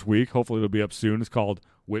on that this week. Hopefully, it'll be up soon. It's called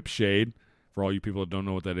Whip Shade. For all you people that don't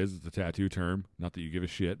know what that is, it's a tattoo term. Not that you give a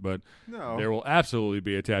shit, but there will absolutely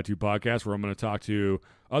be a tattoo podcast where I'm going to talk to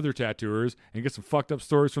other tattooers and get some fucked up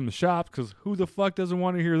stories from the shops, because who the fuck doesn't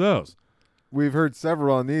want to hear those? We've heard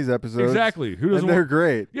several on these episodes. Exactly. Who doesn't? And they're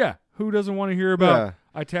great. Yeah. Who doesn't want to hear about? Yeah.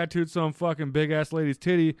 I tattooed some fucking big ass lady's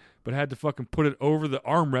titty, but had to fucking put it over the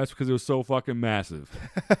armrest because it was so fucking massive.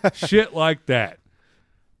 Shit like that.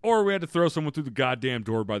 Or we had to throw someone through the goddamn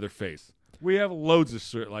door by their face. We have loads of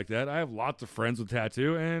shit like that. I have lots of friends with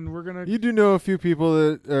tattoo, and we're gonna. You do know a few people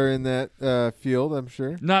that are in that field, I'm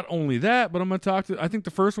sure. Not only that, but I'm gonna talk to. I think the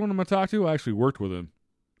first one I'm gonna talk to, I actually worked with him,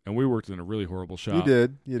 and we worked in a really horrible shop. You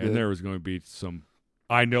did. And there was going to be some.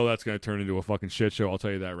 I know that's going to turn into a fucking shit show. I'll tell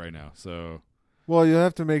you that right now. So. Well, you'll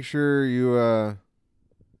have to make sure you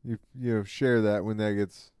share that when that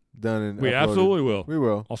gets done and we uploaded. absolutely will. We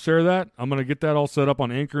will. I'll share that. I'm gonna get that all set up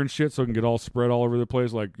on Anchor and shit, so it can get all spread all over the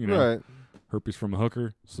place, like Right. herpes from a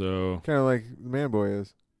hooker. So Kind of like the Manboy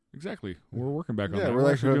is. exactly, we're working back on Yeah, that. we're We're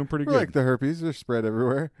like actually doing pretty we're good. like the herpes. They're spread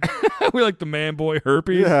everywhere. We like the man boy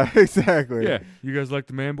herpes. Yeah, exactly. Yeah, you guys like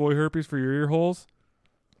the man boy herpes for your ear holes?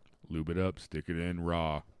 Lube it up, stick it in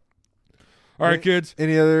raw. All right, kids.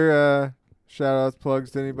 Any other shout outs,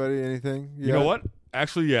 plugs to anybody? Anything? You know what?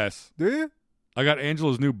 Actually, yes. Do you? I got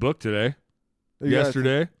Angela's new book today. You got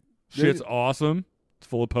Yesterday. Shit's awesome. It's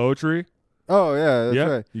full of poetry. Oh yeah, that's Yep.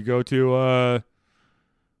 right. You go to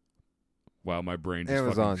wow, my brain just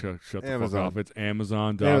Amazon. fucking shut the Amazon. fuck off. It's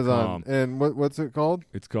Amazon.com. Amazon. And what's it called?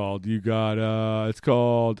 It's called it's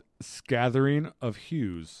called Scattering of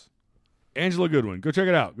Hues. Angela Goodwin. Go check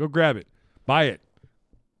it out. Go grab it. Buy it.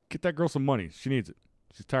 Get that girl some money. She needs it.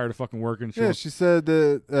 She's tired of fucking working. Yeah, she said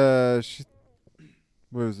that she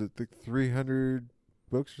what was it, like 300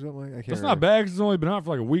 books or something like that? I can't That's remember. not bad 'cause it's only been out for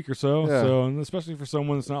like a week or so. Yeah. So, and especially for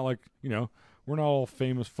someone that's not like, we're not all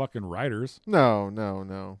famous fucking writers.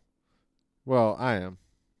 No. Well, I am.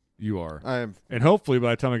 You are. I am. And hopefully by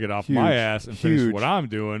the time I get off my Huge. ass and finish Huge. what I'm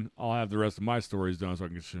doing, I'll have the rest of my stories done so I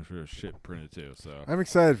can get shit printed too. So I'm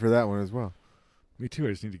excited for that one as well. me too. I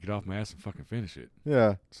just need to get off my ass and fucking finish it.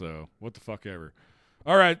 Yeah. So what the fuck ever.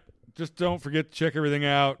 All right. Just don't forget to check everything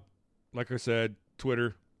out. Like I said,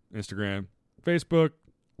 Twitter, Instagram, Facebook.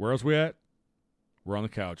 Where else we at? We're on the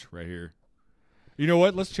couch right here. You know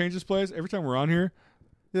what? Let's change this place. Every time we're on here,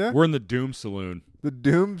 Yeah. we're in the Doom Saloon. The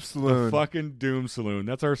Doom Saloon. The fucking Doom Saloon.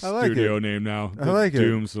 That's our I like studio it. name now. I The like it.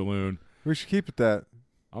 Doom Saloon. We should keep it that.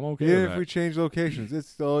 I'm okay Even with if that. we change locations,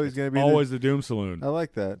 it's always going to be Always the Doom Saloon. I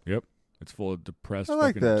like that. Yep. It's full of depressed, I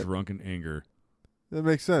like fucking that. drunken anger. That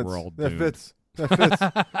makes sense. We're all that doomed. fits.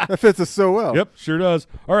 That fits us so well. Yep, sure does.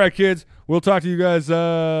 All right, kids. We'll talk to you guys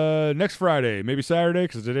next Friday, maybe Saturday,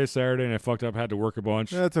 because today's Saturday and I fucked up, had to work a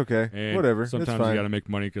bunch. That's okay. And Whatever. Sometimes it's fine. you got to make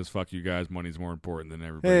money because fuck you guys. Money's more important than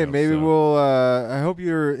everybody Hey, else. maybe so. we'll. I hope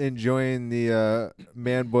you're enjoying the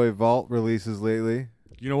Man Boy Vault releases lately.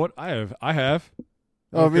 You know what? I have. I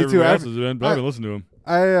Oh, don't me care if too. everybody else I've- has been, but I haven't listened to them.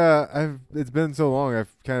 I've. It's been so long.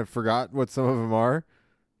 I've kind of forgot what some of them are.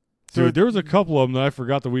 So Dude, there was a couple of them that I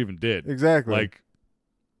forgot that we even did. exactly. Like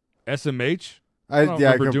SMH. I don't yeah,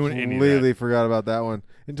 I remember doing any of completely forgot about that one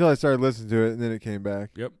until I started listening to it, and then it came back.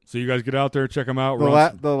 Yep. So you guys get out there, check them out.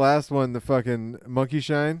 The last one, the fucking Monkey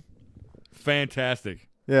Shine. Fantastic.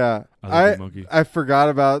 Yeah, I love you, Monkey. I forgot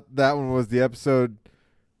about that one. Was the episode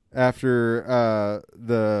after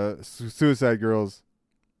the Suicide Girls?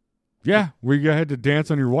 Yeah, where you had to dance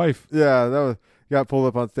on your wife. Yeah, that was got pulled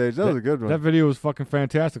up on stage. That was a good one. That video was fucking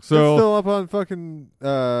fantastic. It's So still up on fucking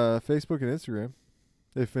Facebook and Instagram.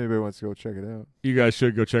 If anybody wants to go check it out. you guys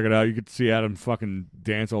should go check it out. You get to see Adam fucking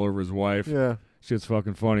dance all over his wife. Yeah. Shit's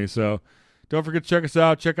fucking funny. So don't forget to check us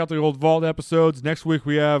out. Check out the old Vault episodes. Next week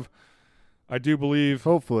we have, I do believe,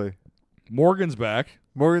 Hopefully. Morgan's back.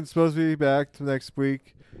 Morgan's supposed to be back to next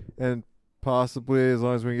week, and possibly as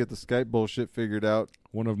long as we can get the Skype bullshit figured out.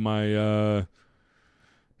 One of my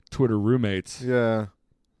Twitter roommates. Yeah.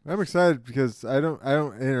 I'm excited because I don't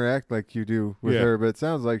interact like you do with Yeah. her, but it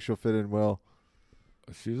sounds like she'll fit in well.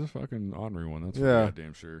 She's a fucking ornery one. That's for Yeah.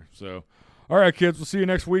 goddamn sure. So, all right, kids. We'll see you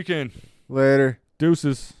next weekend. Later.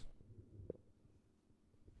 Deuces.